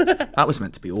 Kremlin. That was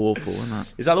meant to be awful, wasn't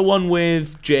it? Is that the one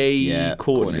with Jay Yeah,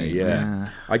 Courtney? Courtney, Yeah.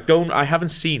 I haven't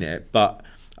seen it, but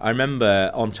I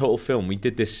remember on Total Film we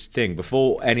did this thing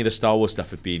before any of the Star Wars stuff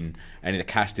had been, any of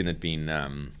the casting had been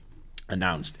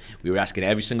announced. We were asking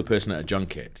every single person at a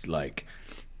junket, like,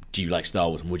 do you like Star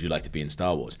Wars and would you like to be in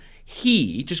Star Wars?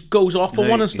 He just goes off on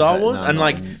No, one of he's Star like, Wars no, and not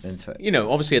like, into it. you know,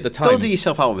 obviously at the time. Don't do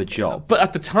yourself out of a job. But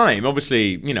at the time,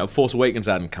 obviously, you know, Force Awakens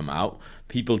hadn't come out.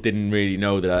 People didn't really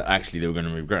know that actually they were going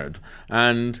to move ground.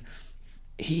 And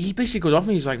he basically goes off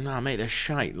and he's like, nah, mate, they're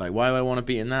shite. Like, why do I want to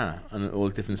be in that? And all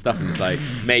this different stuff. And it's like,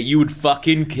 mate, you would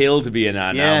fucking kill to be in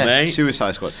that now, mate.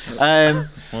 Suicide Squad.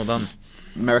 Well done.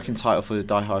 American title for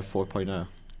Die Hard 4.0.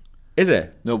 Is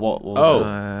it? No, what was Oh.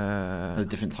 it? A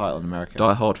different title in America.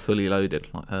 Die Hard Fully Loaded,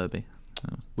 like Herbie.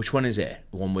 Which one is it?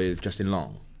 The one with Justin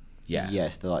Long? Yeah.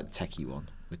 Yes, the like the techie one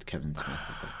with Kevin Smith.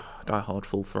 I think. Die Hard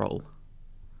Full Throttle.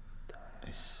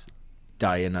 It's,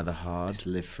 Die Another Hard. it's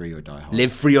Live Free or Die Hard.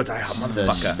 Live Free or Die Hard, It's the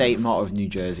motherfucker. state motto of New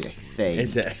Jersey, I think.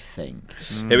 Is it? I think.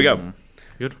 Here we go.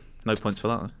 Good. No points for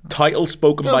that. Title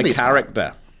spoken Don't by be smart.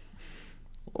 character.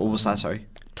 What was that? Sorry.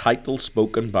 Title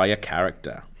spoken by a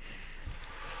character.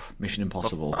 Mission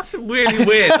Impossible. That's really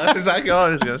weird. That's exactly what I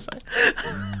was going to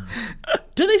say.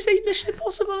 Do they say Mission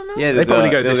Impossible or not? Yeah, They probably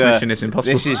go, they'll "This mission is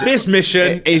impossible." This is This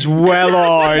mission. is well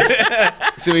hard.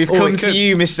 So we've come it to could-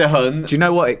 you, Mr. Hunt. Do you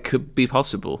know what? It could be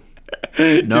possible.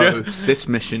 No, this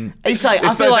mission. It's like I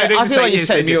It's feel like- like they I feel like say you're this,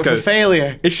 setting they me just up for go-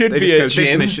 failure. It should They be just a go, this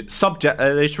gym. mission subject.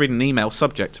 They just read an email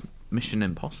subject. Mission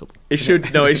Impossible. It should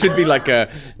be like a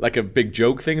big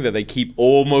joke thing that they keep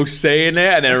almost saying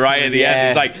it, and then right at the end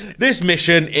it's like, this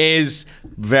mission is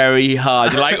very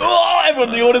hard. You're like, oh, everyone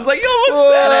in the audience like, you almost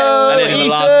said it. And then in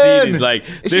the last Ethan! scene he's like,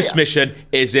 Is this it- mission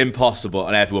is impossible,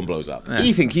 and everyone blows up.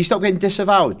 Ethan, can you stop getting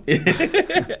disavowed?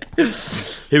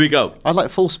 Here we go. I'd like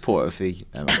full support of the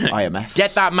IMF.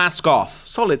 Get that mask off.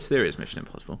 Solid series. Mission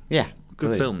Impossible. Yeah, Good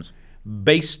brilliant. films.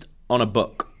 Based on a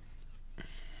book.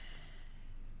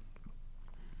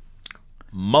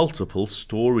 Multiple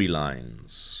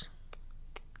storylines.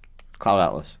 Cloud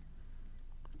Atlas.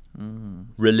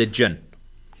 Religion.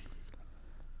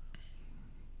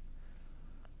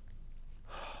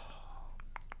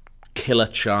 Kill a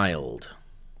child.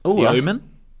 Oh, The Omen.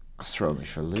 That's throwing me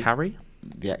for a loop. Carrie.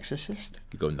 The Exorcist.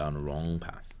 You're going down the wrong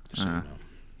path. Just so you know.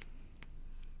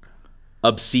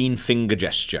 Obscene finger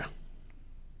gesture.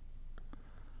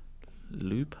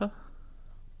 Looper?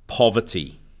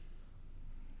 Poverty.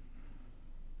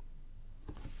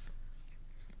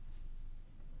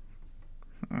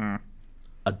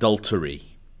 Adultery.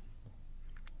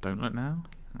 Don't Look Now?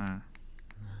 Multiple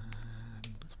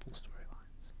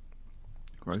storylines.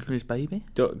 Rosemary's Baby?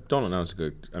 Don't Look Now is a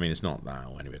good. I mean, it's not that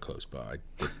or anywhere close, but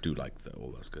I do like that.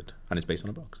 All that's good, and it's based on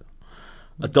a book. So.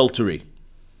 Adultery.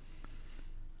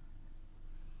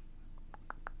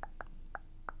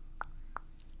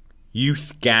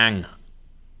 Youth gang.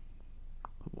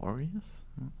 Warriors?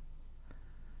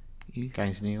 Youth.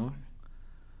 Gangs of New York.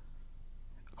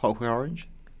 Clockwork Orange.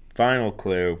 Final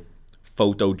clue.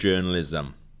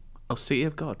 Photojournalism. Oh, City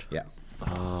of God. Yeah.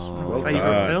 My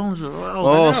favourite films as well.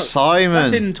 Oh, Simon.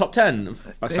 That's in top 10.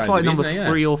 It's like number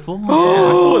 3 or 4. I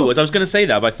thought it was. I was going to say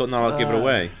that, but I thought, no, I'll give it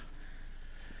away.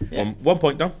 Yeah. One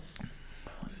point, though.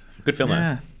 Good film, Yeah.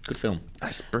 man. Good film.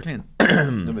 That's brilliant.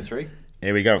 Number 3.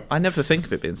 Here we go. I never think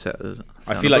of it being set as.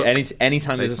 I feel like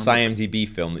anytime there's a IMDb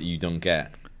film that you don't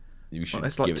get, you should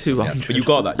it's like give it something else. 200. But you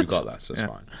got that. You got that. So it's Yeah.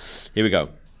 fine. Here we go.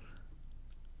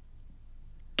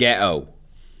 Ghetto.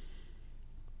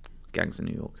 Gangs of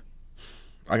New York.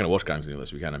 I'm going to watch Gangs of New York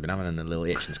this weekend. I've been having a little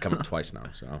itch and it's come up twice now.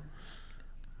 So,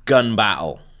 Gun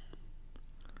Battle.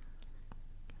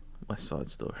 West Side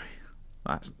Story.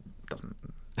 That doesn't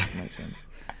make sense.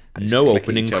 No click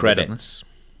opening each other, don't credits.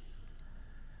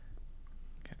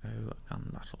 Ghetto, Gun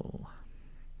Battle.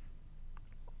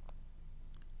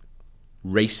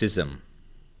 Racism.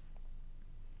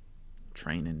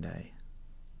 Training Day.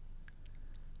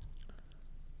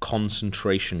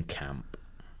 Concentration camp.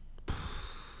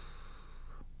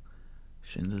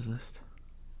 Schindler's List.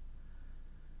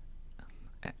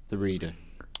 The Reader.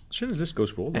 Sure as this goes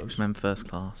for all those. X-Men First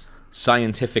Class.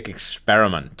 Scientific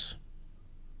experiment.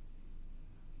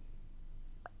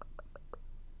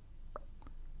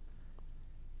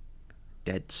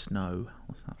 Dead Snow.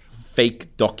 What's that from?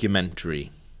 Fake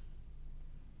documentary.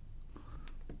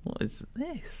 What is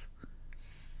this?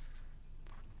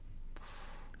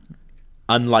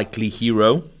 Unlikely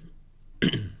hero.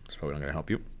 That's probably not going to help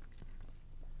you.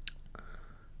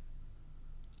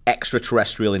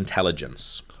 Extraterrestrial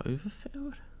intelligence.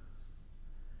 Cloverfield?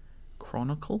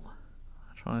 Chronicle?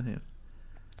 I'm trying to think.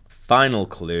 Final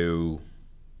clue.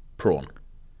 Prawn.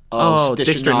 Oh,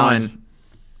 District 9.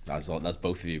 That's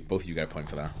both of you. Both of you get a point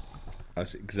for that.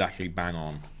 That's exactly bang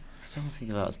on. I don't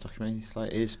think of that as documentary. It's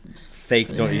like it is.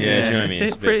 Fake don't. Yeah, do you know what I mean?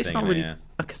 It's, a big it's thing, not isn't it? really. Yeah.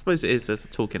 I suppose it is. There's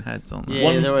talking heads on.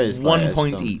 Yeah, there is. Like, 1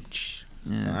 point stuff. each.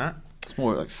 Yeah. For that. It's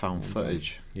more like found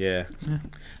footage. Yeah.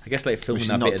 I guess like filming Which is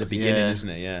that not bit at the the- beginning, yeah. isn't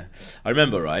it? Yeah. I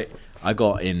remember, right? I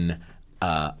got in.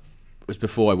 It was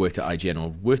before I worked at IGN or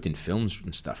worked in films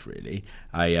and stuff. Really,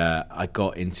 I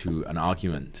got into an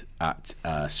argument at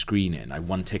screening. I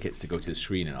won tickets to go to the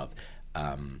screening of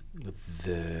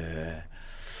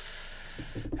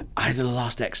either The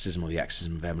Last Exorcism or The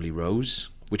Exorcism of Emily Rose.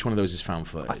 Which one of those is found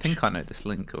footage? I think I know this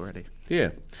link already. Yeah.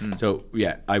 So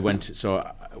yeah, I went. So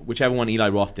whichever one Eli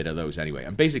Roth did are those anyway.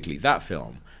 And basically, that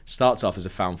film starts off as a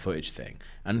found footage thing,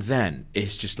 and then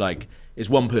it's just like it's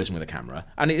one person with a camera,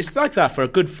 and it's like that for a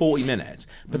good 40 minutes.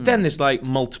 But then there's like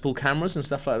multiple cameras and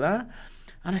stuff like that.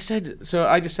 And I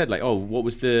just said like, oh, what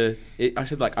was I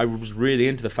said like I was really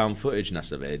into the found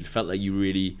footageness of it. It felt like you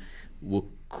really were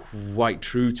quite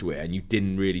true to it and you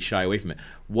didn't really shy away from it.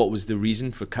 What was the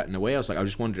reason for cutting away? I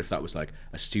just wondered if that was like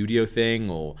a studio thing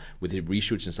or with the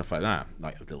reshoots and stuff like that.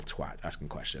 Like a little twat asking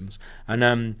questions.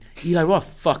 And Eli Roth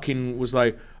fucking was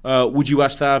like, would you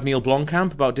ask that of Neil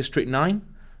Blomkamp about District 9?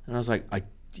 And I was like, I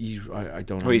don't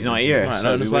know. Well, he's not here, Right.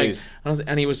 so And,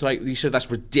 and he was like, you said that's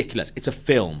ridiculous. It's a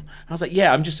film. And I was like,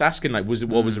 yeah, I'm just asking, like,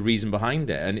 what was the reason behind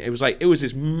it? And it was like, it was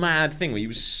this mad thing where he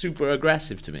was super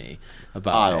aggressive to me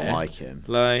about I it. don't like him.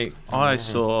 Like, I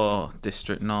saw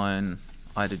District 9.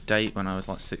 I had a date when I was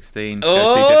like 16 to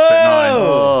go see District 9.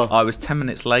 Oh. I was 10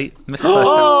 minutes late. Missed the first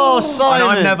Oh, And Simon!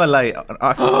 I'm never late.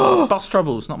 Bus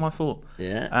troubles, not my fault.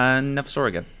 Yeah. And never saw her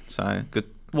again. So good.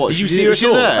 What, Did you she- see her was she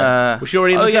at all? there? Was she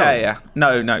already in the yeah, film?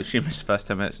 yeah. No, she missed the first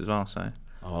 10 minutes as well. So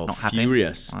Oh, not happy.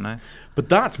 furious. I know. But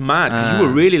that's mad because you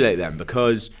were really late then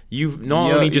because you've not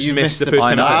You- only just you missed missed the the first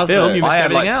 10 final minutes of the film, advert. you missed I had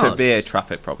everything like else. severe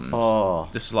traffic problems. Oh.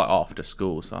 This was like after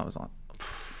school, so I was like,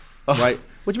 Right.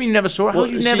 What do you mean you never saw her? How What,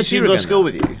 did you never she see her go to again? school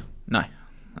with you? no.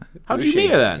 How did Who you is meet she?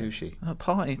 her then? Who's she? A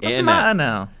party. Doesn't Internet. matter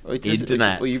now. Oh, it does-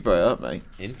 Internet. Well, you brought it up, mate.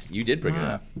 You did bring it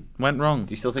up. Went wrong.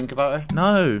 Do you still think about her?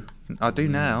 No, I do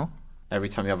now. Every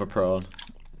time you have a prawn.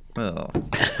 Oh.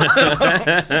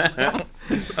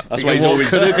 That's why he's What always.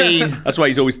 could have been? That's why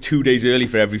he's always 2 days early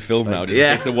for every film now, just in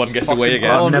Yeah. case the one gets away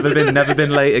again. I've never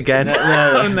been late again.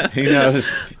 Who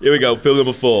knows? Here we go. Film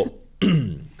number 4.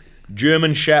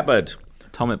 German Shepherd.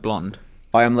 Atomic Blonde.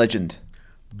 I Am Legend.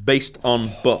 Based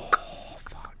on book.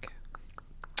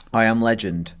 I Am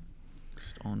Legend.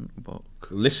 Just on book.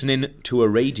 Listening to a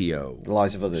radio. The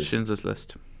Lies of Others. Schindler's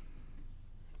List.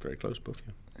 Very close, both of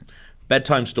you.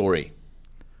 Bedtime story.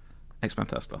 X-Men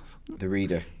First Class. The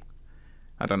Reader.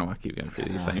 I don't know why I keep going through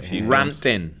these same few films.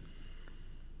 Ranting.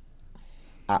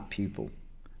 At Pupil.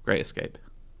 Great Escape.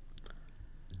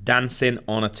 Dancing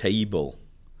on a table.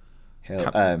 Hail,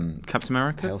 Captain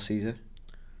America. Hail Caesar.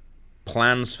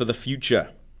 Plans for the future.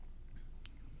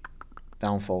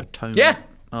 Downfall. Atonement. Yeah.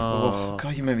 Oh,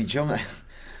 God, you made me jump there.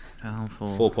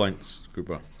 Downfall. 4 points.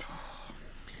 Group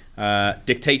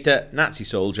Dictator, Nazi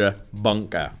soldier,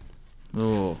 bunker.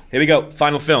 Oh. Here we go.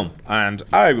 Final film. And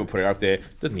I will put it out there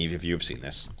that neither of you have seen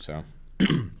this. So.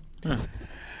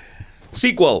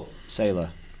 Sequel.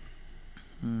 Sailor.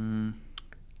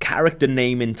 Character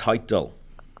name and title.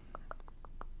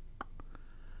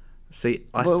 See,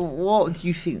 Well, what do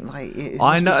you think? Like,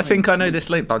 I know. I think I know this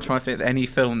link, but I'm trying to think of any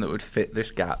film that would fit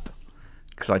this gap.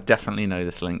 Because I definitely know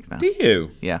this link now. Do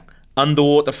you? Yeah.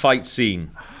 Underwater fight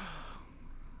scene.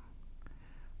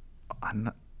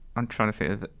 I'm trying to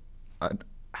think of it. I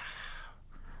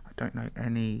don't know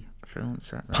any films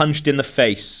set that. Punched in the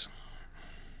face.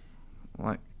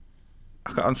 Like,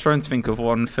 I'm trying to think of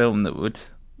one film that would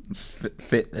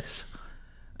fit this.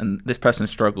 And this person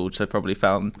struggled, so probably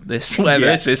found this where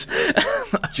Yeah. this is.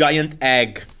 Giant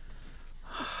egg.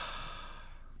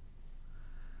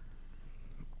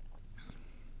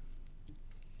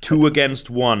 Two against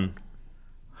one.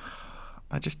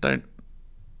 I just don't.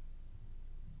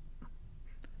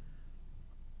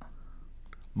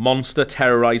 Monster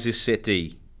terrorizes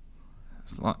city.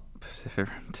 It's like Pacific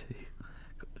Rim 2.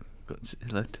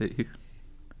 Godzilla 2.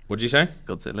 What'd you say?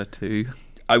 Godzilla 2.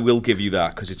 I will give you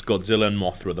that because it's Godzilla and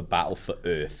Mothra, the battle for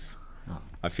Earth.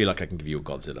 I feel like I can give you a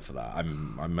Godzilla for that.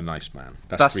 I'm a nice man.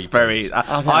 That's 3 very. points.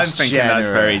 I'm that's thinking that's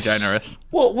very generous. generous.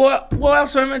 What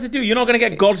else am I meant to do? You're not going to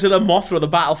get Godzilla, Mothra, the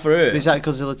battle for Earth. Is that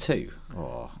Godzilla 2?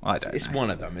 Oh. I don't It's know.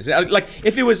 one of them, is it? Like,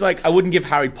 if it was like, I wouldn't give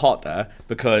Harry Potter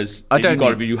because I don't you've got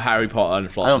to need- be Harry Potter and I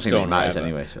Philosopher's don't think Stone. it matters whatever.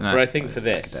 anyway. So But I think for it's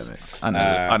this, academic.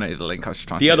 I know the link. I was just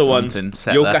trying the to other think of ones, something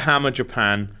set there. Yokohama,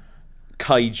 Japan,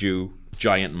 Kaiju,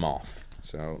 Giant Moth.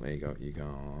 So there you go. You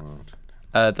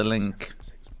got The link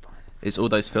is all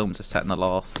those films are set in the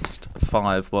last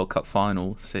 5 World Cup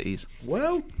final cities.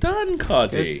 well done, Good.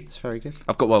 Cuddy. It's very good.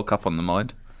 I've got World Cup on the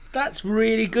mind. That's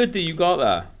really good that you got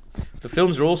that. The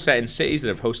films are all set in cities that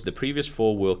have hosted the previous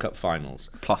 4 World Cup finals.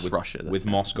 Plus with, Russia, with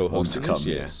that's Moscow One to hosting come, this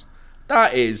year's.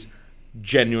 That is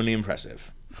genuinely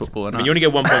impressive. Football and I mean, you only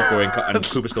get 1 point for it, and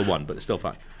Krupa still won, but it's still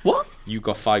fine. What? You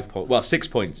got 5 points. Well, 6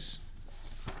 points.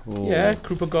 Ooh. Yeah,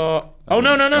 Krupa got. Oh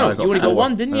no! I You only got 4.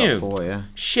 1, didn't I got you? 4, yeah.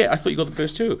 Shit! I thought you got the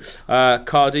first 2.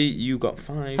 Cardi, you got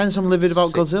 5. Hence I'm livid about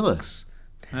 6, Godzilla.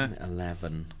 10,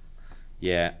 11.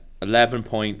 Yeah, 11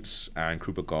 points, and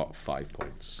Krupa got 5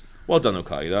 points. Well done, though,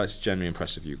 Cardi. That's genuinely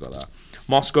impressive. You got that.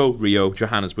 Moscow, Rio,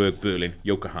 Johannesburg, Berlin,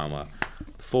 Yokohama.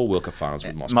 4 World Cup finals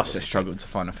with Moscow. Must have struggled to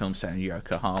find a film set in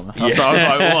Yokohama. So I was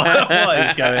like, what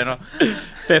is going on?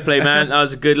 Fair play, man. That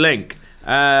was a good link.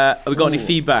 Have we got any I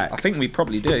feedback? think we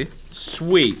probably do.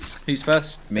 Sweet. Who's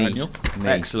first? Me. Daniel. Me.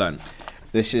 Excellent.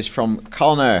 This is from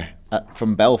Connor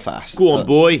from Belfast. Go on,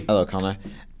 boy. Hello, Connor.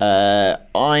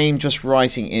 I'm just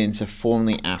writing in to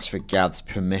formally ask for Gad's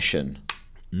permission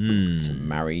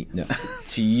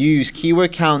to use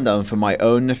Keyword Countdown for my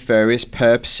own nefarious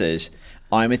purposes.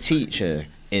 I'm a teacher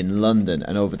in London,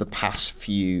 and over the past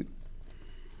few...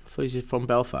 I thought he's from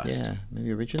Belfast. Yeah,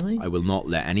 maybe originally? I will not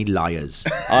let any liars.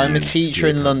 I'm a teacher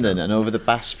in London, and over the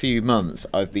past few months,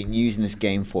 I've been using this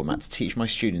game format to teach my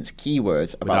students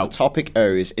keywords about Without- the topic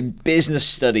areas in business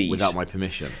studies. Without my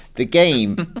permission. The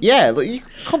game, yeah, look, you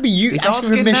can't be asking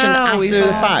asking permission now, after he's the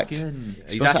fact. asking.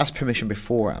 You're supposed to ask permission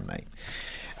beforehand, mate.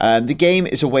 The game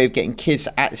is a way of getting kids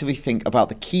to actively think about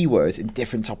the keywords in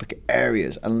different topic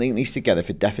areas and link these together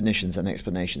for definitions and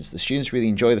explanations. The students really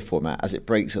enjoy the format as it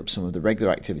breaks up some of the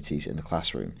regular activities in the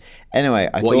classroom. Anyway,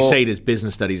 What you say is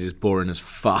business studies is boring as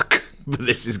fuck, but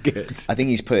this is good. I think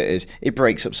he's put it as it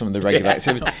breaks up some of the regular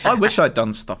activities. I wish I'd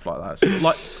done stuff like that. So,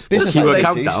 like Business Keyword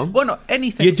activities. countdown. Well, not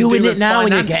anything. You're to do doing with it now and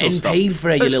you're financial getting stuff. paid for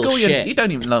it, you At little school, shit. You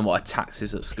don't even learn what a tax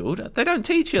is at school. They don't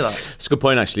teach you that. It's a good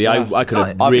point, actually. I could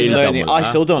have I've really been done learning. with I that.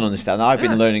 still don't understand that. I've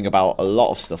been learning about a lot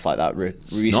of stuff like that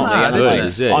recently. not and good, I'm like,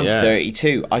 is it? I'm Yeah.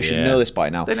 32. I should Yeah. know this by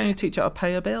now. They don't even teach you how to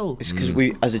pay a bill. It's because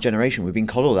we, as a generation, we've been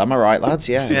coddled. Am I right, lads?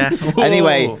 Yeah. Yeah.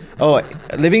 Anyway,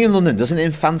 living in London doesn't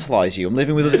infantilise you. I'm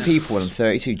living with other people when I'm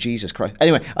 32. Jesus Christ.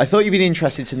 Anyway, I thought you'd been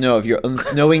interested to know of your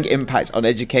knowing impact on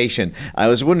education. I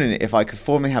was wondering if I could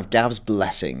formally have Gav's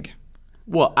blessing.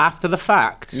 What, after the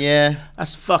fact? Yeah.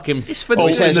 That's fucking It's for the-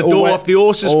 opening It says, the door or off the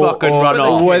horse's fucking run or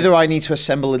off. whether I need to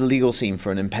assemble a legal scene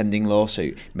for an impending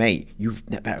lawsuit. Mate, you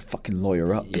better fucking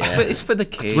lawyer up. It's for the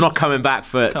kids. We're not coming back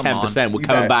for Come 10%. We're You coming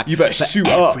better- back you better for suit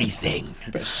up. everything.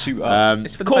 Better suit up.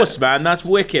 It's for Of the course, better. man. That's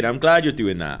wicked. I'm glad you're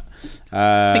doing that.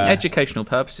 I think educational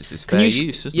purposes is fair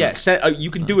use, isn't yeah, it?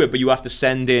 you can do it, but you have to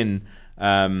send in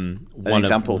an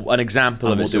example. an example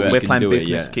of And it. we'll So do it. we We're can playing do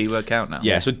business it, yeah. keyword count now.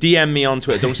 Yeah, so DM me on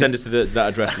Twitter. Don't send it to that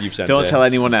address that you've sent. Don't to. tell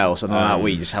anyone else, and on that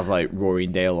week just have like Rory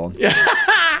and Dale on. Yeah,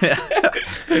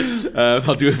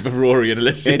 I'll do it for Rory and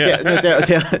Alicia.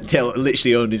 Dale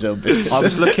literally owned his own business. I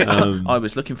was looking. I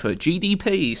was looking for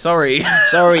GDP. Sorry.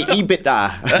 Sorry,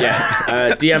 EBITDA.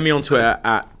 Yeah, DM me on Twitter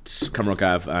at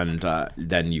CumrockAv, and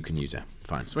then you can use it.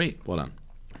 Fine. Sweet. Well done.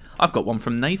 I've got one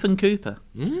from Nathan Cooper.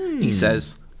 He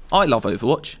says, "I love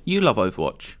Overwatch. You love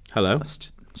Overwatch. Hello.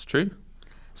 That's true.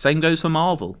 Same goes for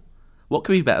Marvel. What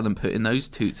could be better than putting those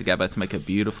two together to make a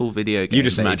beautiful video game? You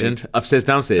just baby? imagined upstairs,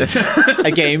 downstairs.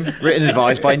 A game written and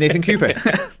advised by Nathan Cooper.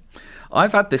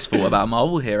 I've had this thought about a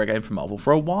Marvel hero game from Marvel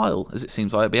for a while, as it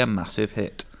seems like it'd be a massive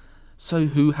hit. So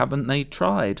who haven't they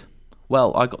tried?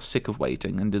 Well, I got sick of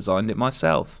waiting and designed it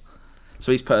myself.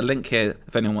 So he's put a link here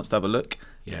if anyone wants to have a look.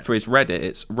 Yeah. For his Reddit,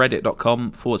 it's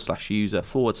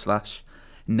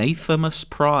reddit.com/user/Nathamus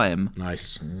Prime.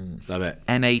 Nice. Love it.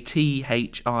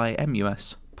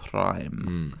 Nathimus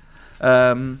Prime.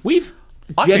 We've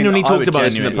I genuinely think I talked would about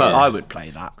this in the genuinely- pub. I would play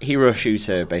that. Hero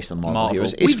shooter based on Marvel, Marvel.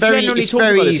 heroes. We've genuinely It's talked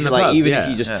very about this in easy. the Like pub, even yeah. if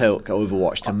you just took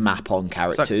Overwatch to map on It's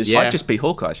like, characters. Yeah. I'd just be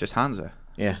Hawkeye, it's just Hanzo.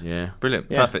 Yeah. Yeah. Brilliant.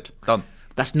 Yeah. Perfect. Done.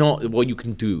 That's not what you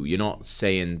can do. You're not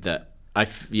saying that.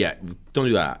 Don't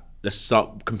do that. Let's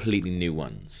start completely new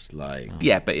ones. Like,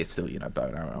 Yeah, but it's still, bow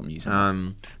and arrow I'm using.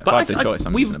 but I have the choice,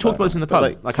 I'm we've using a talked bow about this in the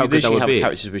But pub. Like how you good that literally would have be.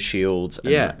 characters with shields. And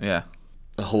Yeah. Yeah.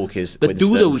 The Hulk is That do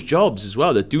Winston. those jobs as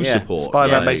well. That do Yeah. support.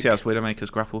 Spider-Man Yeah. basically has Widowmaker's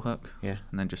grapple hook. Yeah.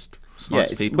 And then just Yeah,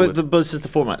 snipes it's, people. but this is the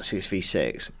format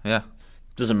 6v6. Yeah.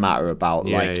 Doesn't matter about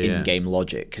Yeah, like yeah. in-game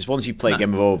logic because once you play a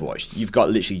game of Overwatch, you've got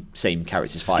literally same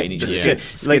characters fighting each The other.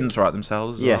 skins write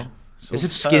themselves as Yeah. well. As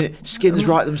if skins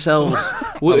write themselves.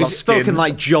 Well, It's it's spoken skins.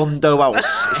 like John Doe out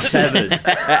 7.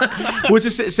 Well, it's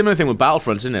a similar thing with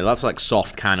Battlefront, isn't it? That's like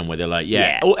soft canon where they're like,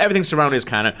 Yeah. everything surrounding is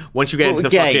canon. Once you get into the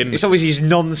Again, fucking it's always just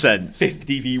nonsense.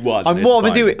 50v1. And it's what am I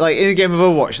fine. doing? Like in a game of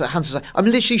Overwatch, like Hans was like, I'm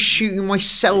literally shooting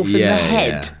myself in the Yeah,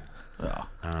 head. yeah.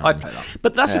 I'd play that.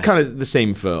 But that's kind of the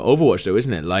same for Overwatch, though,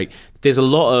 isn't it? Like, there's a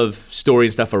lot of story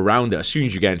and stuff around it. As soon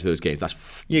as you get into those games, that's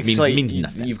Yeah, 'cause, means, like, means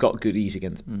nothing. You've got goodies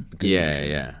against goodies.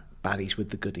 Yeah. Baddies with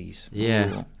the goodies. Yeah.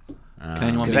 Can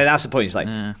anyone Because be... that's the point. It's like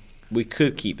Yeah. we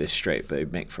could keep this straight, but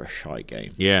it'd make for a shy game.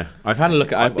 Yeah. I've had a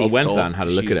look at I'd be I went Thor, there and had a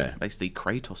look at she's it. Basically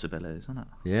Kratos abilities, isn't it?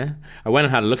 Yeah. I went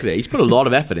and had a look at it. He's put a lot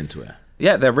of effort into it.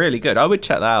 Yeah, they're really good. I would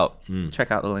check that out.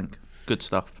 Check out the link. Good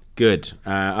stuff. Good.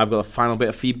 I've got a final bit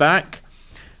of feedback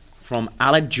from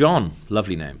Alec John.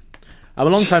 Lovely name. I'm a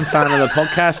long-time fan of the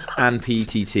podcast and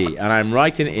PTT, and I'm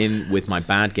writing in with my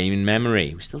bad gaming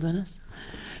memory. We still doing this?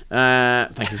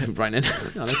 Thank you for writing in.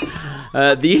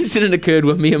 The incident occurred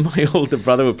when me and my older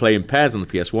brother were playing pairs on the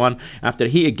PS1. After a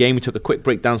heated game, we took a quick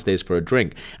break downstairs for a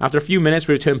drink. After a few minutes,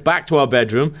 we returned back to our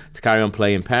bedroom to carry on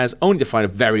playing pairs, only to find a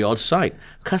very odd sight.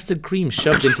 Custard cream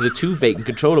shoved into the 2 vacant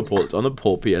controller ports on the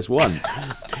poor PS1.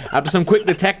 After some quick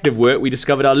detective work, we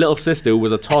discovered our little sister, who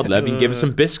was a toddler, had been given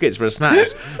some biscuits for a snack.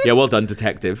 Yeah, well done,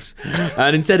 detectives.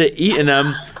 And instead of eating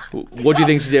them, what do you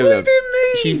think she did with them?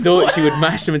 She thought she would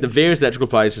mash them into various electrical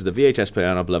appliances, the VHS player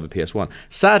on our beloved PS1.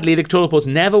 Sadly, the controller ports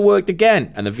never worked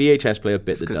again, and the VHS player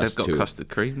bit the Because dust they've got too. custard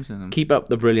creams in them. Keep up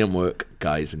the brilliant work,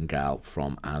 guys and gal,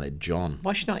 from Alec John.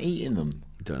 Why is she not eating them?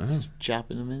 Don't know.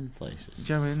 Jabbing them in places.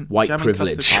 White jamming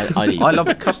privilege. custard I'd cream. eat I them.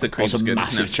 love custard I cream. was a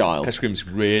massive child. Ice cream's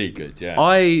really good, yeah.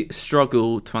 I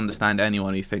struggle to understand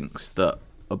anyone who thinks that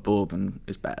a bourbon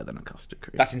is better than a custard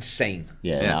cream. That's insane.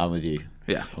 Yeah, Yeah. no, I'm with you.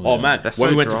 yeah. Oh man, They're when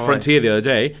we so went to dry. Frontier the other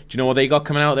day, do you know what they got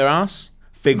coming out of their ass?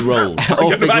 Fig rolls. Oh,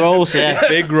 fig rolls, yeah.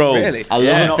 Fig rolls. Really? I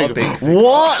love Yeah. a fig roll.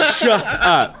 What? Shut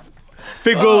up.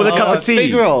 Fig roll with a cup of tea.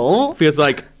 Fig roll? Feels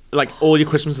like all your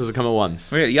Christmases have come at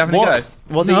once. Really, you having What? a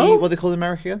go? What they call in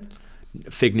America again?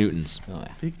 Fig Newtons.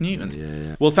 Big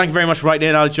Newton. Well, thank you very much for writing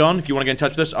in, Alec John. If you want to get in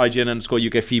touch with us,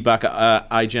 IGN_UK feedback at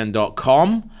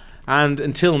IGN.com. And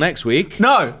until next week.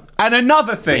 No, and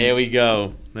another thing. There we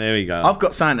go. I've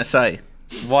got something to say.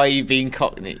 Why are you being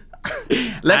cockney?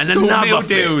 Let's And talk another meal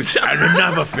thing. deals. And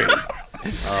another thing.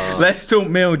 Let's talk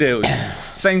meal deals.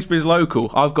 Sainsbury's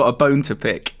local. I've got a bone to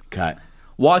pick. Okay.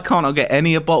 Why can't I get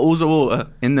any bottles of water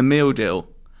in the meal deal?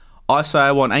 I say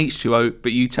I want H2O,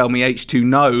 but you tell me H2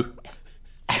 no.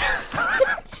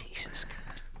 Jesus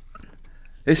Christ.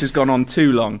 This has gone on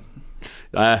too long.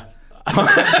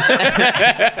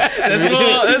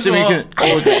 There's so we more. can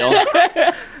all agree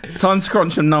on. Time to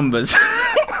crunch some numbers.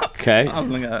 Okay. I'm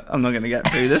not gonna get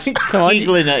through this.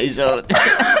 Giggling at his own.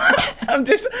 I'm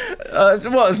just.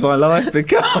 What has my life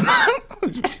become?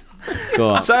 Go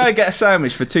on. Say I get a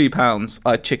sandwich for £2.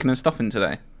 I had chicken and stuffing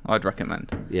today. I'd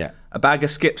recommend. Yeah. A bag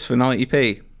of skips for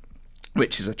 90p,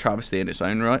 which is a travesty in its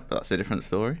own right, but that's a different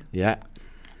story. Yeah.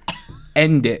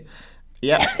 End it.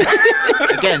 Yeah.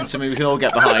 Again, something we can all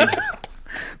get behind.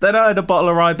 Then I had a bottle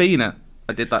of Ribena.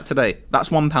 I did that today. That's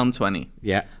 £1.20.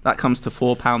 Yeah. That comes to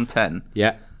 £4.10.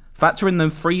 Yeah. Factor in the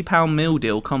 £3 meal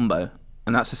deal combo,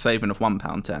 and that's a saving of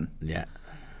 £1.10. Yeah.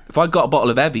 If I got a bottle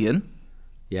of Evian,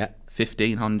 Yeah.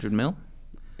 1,500ml,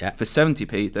 Yeah. for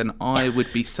 70p, then I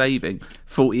would be saving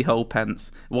 40 whole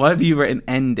pence. Why have you written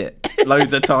end it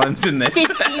loads of times in this?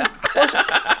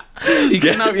 You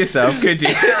couldn't help yourself, could you?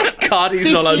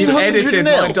 Cardi's not allowed You've 1,500 edited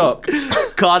mil. my doc.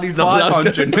 Cardi's not allowed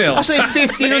 500 mil. I say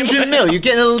 1,500 mil. You're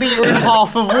getting a litre and a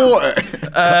half of water.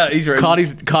 He's written.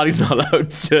 Cardi's not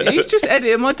allowed to. He's just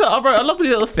editing my doc. I wrote a lovely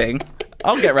little thing.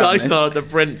 I'll get around Cardi's this. not allowed to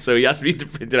print, so he asked me to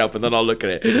print it up, and then I'll look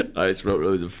at it. I just wrote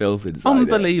loads of filth inside it.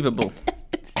 Unbelievable.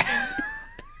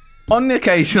 On the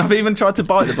occasion, I've even tried to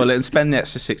bite the bullet and spend the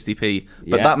extra 60p,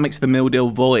 but Yeah. that makes the meal deal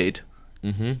void.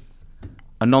 Mm-hmm.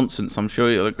 A nonsense, I'm sure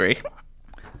you'll agree.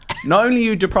 Not only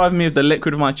are you depriving me of the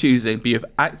liquid of my choosing, but you're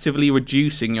actively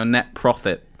reducing your net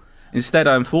profit. Instead,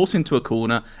 I am forced into a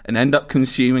corner and end up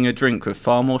consuming a drink with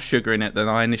far more sugar in it than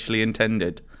I initially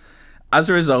intended. As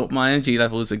a result, my energy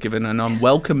levels are given an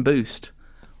unwelcome boost,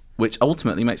 which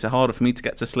ultimately makes it harder for me to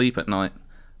get to sleep at night,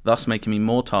 thus making me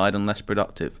more tired and less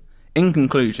productive. In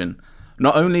conclusion,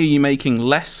 not only are you making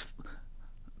less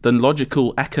than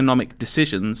logical economic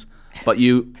decisions, but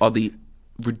you are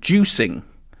reducing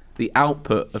the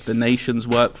output of the nation's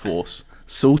workforce.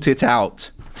 Sort it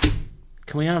out.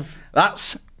 Can we have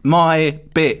That's my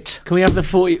bit.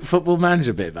 the football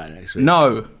manager bit back next week?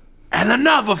 No. And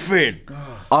another thing.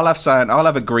 I'll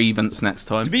have a grievance next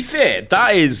time. To be fair,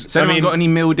 that is. So, anyone got any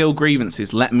meal deal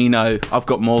grievances? Let me know. I've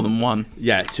got more than one.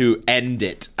 yeah, to end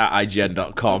it at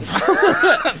IGN.com.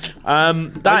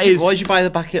 That is. Why did you buy the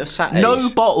packet of Saturdays? No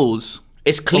bottles.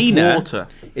 It's cleaner. water.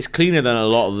 It's cleaner than a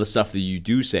lot of the stuff that you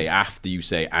do say after you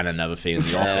say and another thing in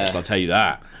the office. I'll tell you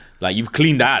that. Like you've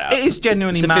cleaned that up. It is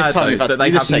genuinely It's the mad fifth time though, we've had that to they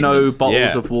do this have no segment. bottles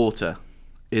Yeah. of water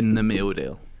in the meal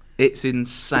deal. It's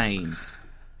insane.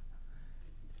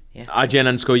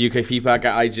 IGN_UK feedback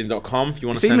at IGN.com if you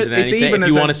want to send in anything. If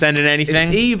you want to send in anything.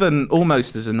 It's even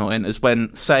almost as annoying as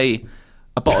when, say,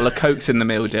 a bottle of Coke's in the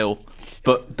meal deal,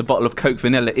 but the bottle of Coke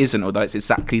Vanilla isn't, although it's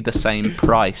exactly the same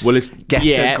price. Well, it's Get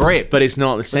a grip. but it's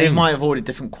not the They same. might have ordered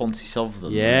different quantities of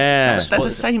them. Yeah. That's They're what-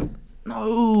 the same.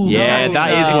 No. Yeah, no,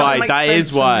 that no. is It why- doesn't make that sense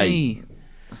is for why. me.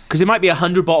 Because it might be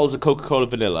 100 bottles of Coca-Cola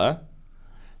Vanilla.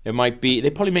 It might be. They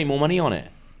probably make more money on it.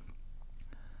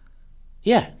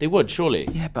 Yeah, they would surely.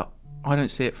 Yeah, but I don't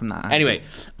see it from that angle. Anyway,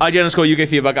 IGN_UK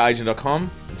feedback at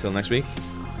IGN.com. Until next week.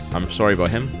 I'm sorry about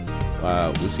him.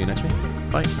 We'll see you next week.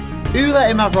 Bye. Who let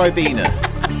him have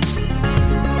Ribena?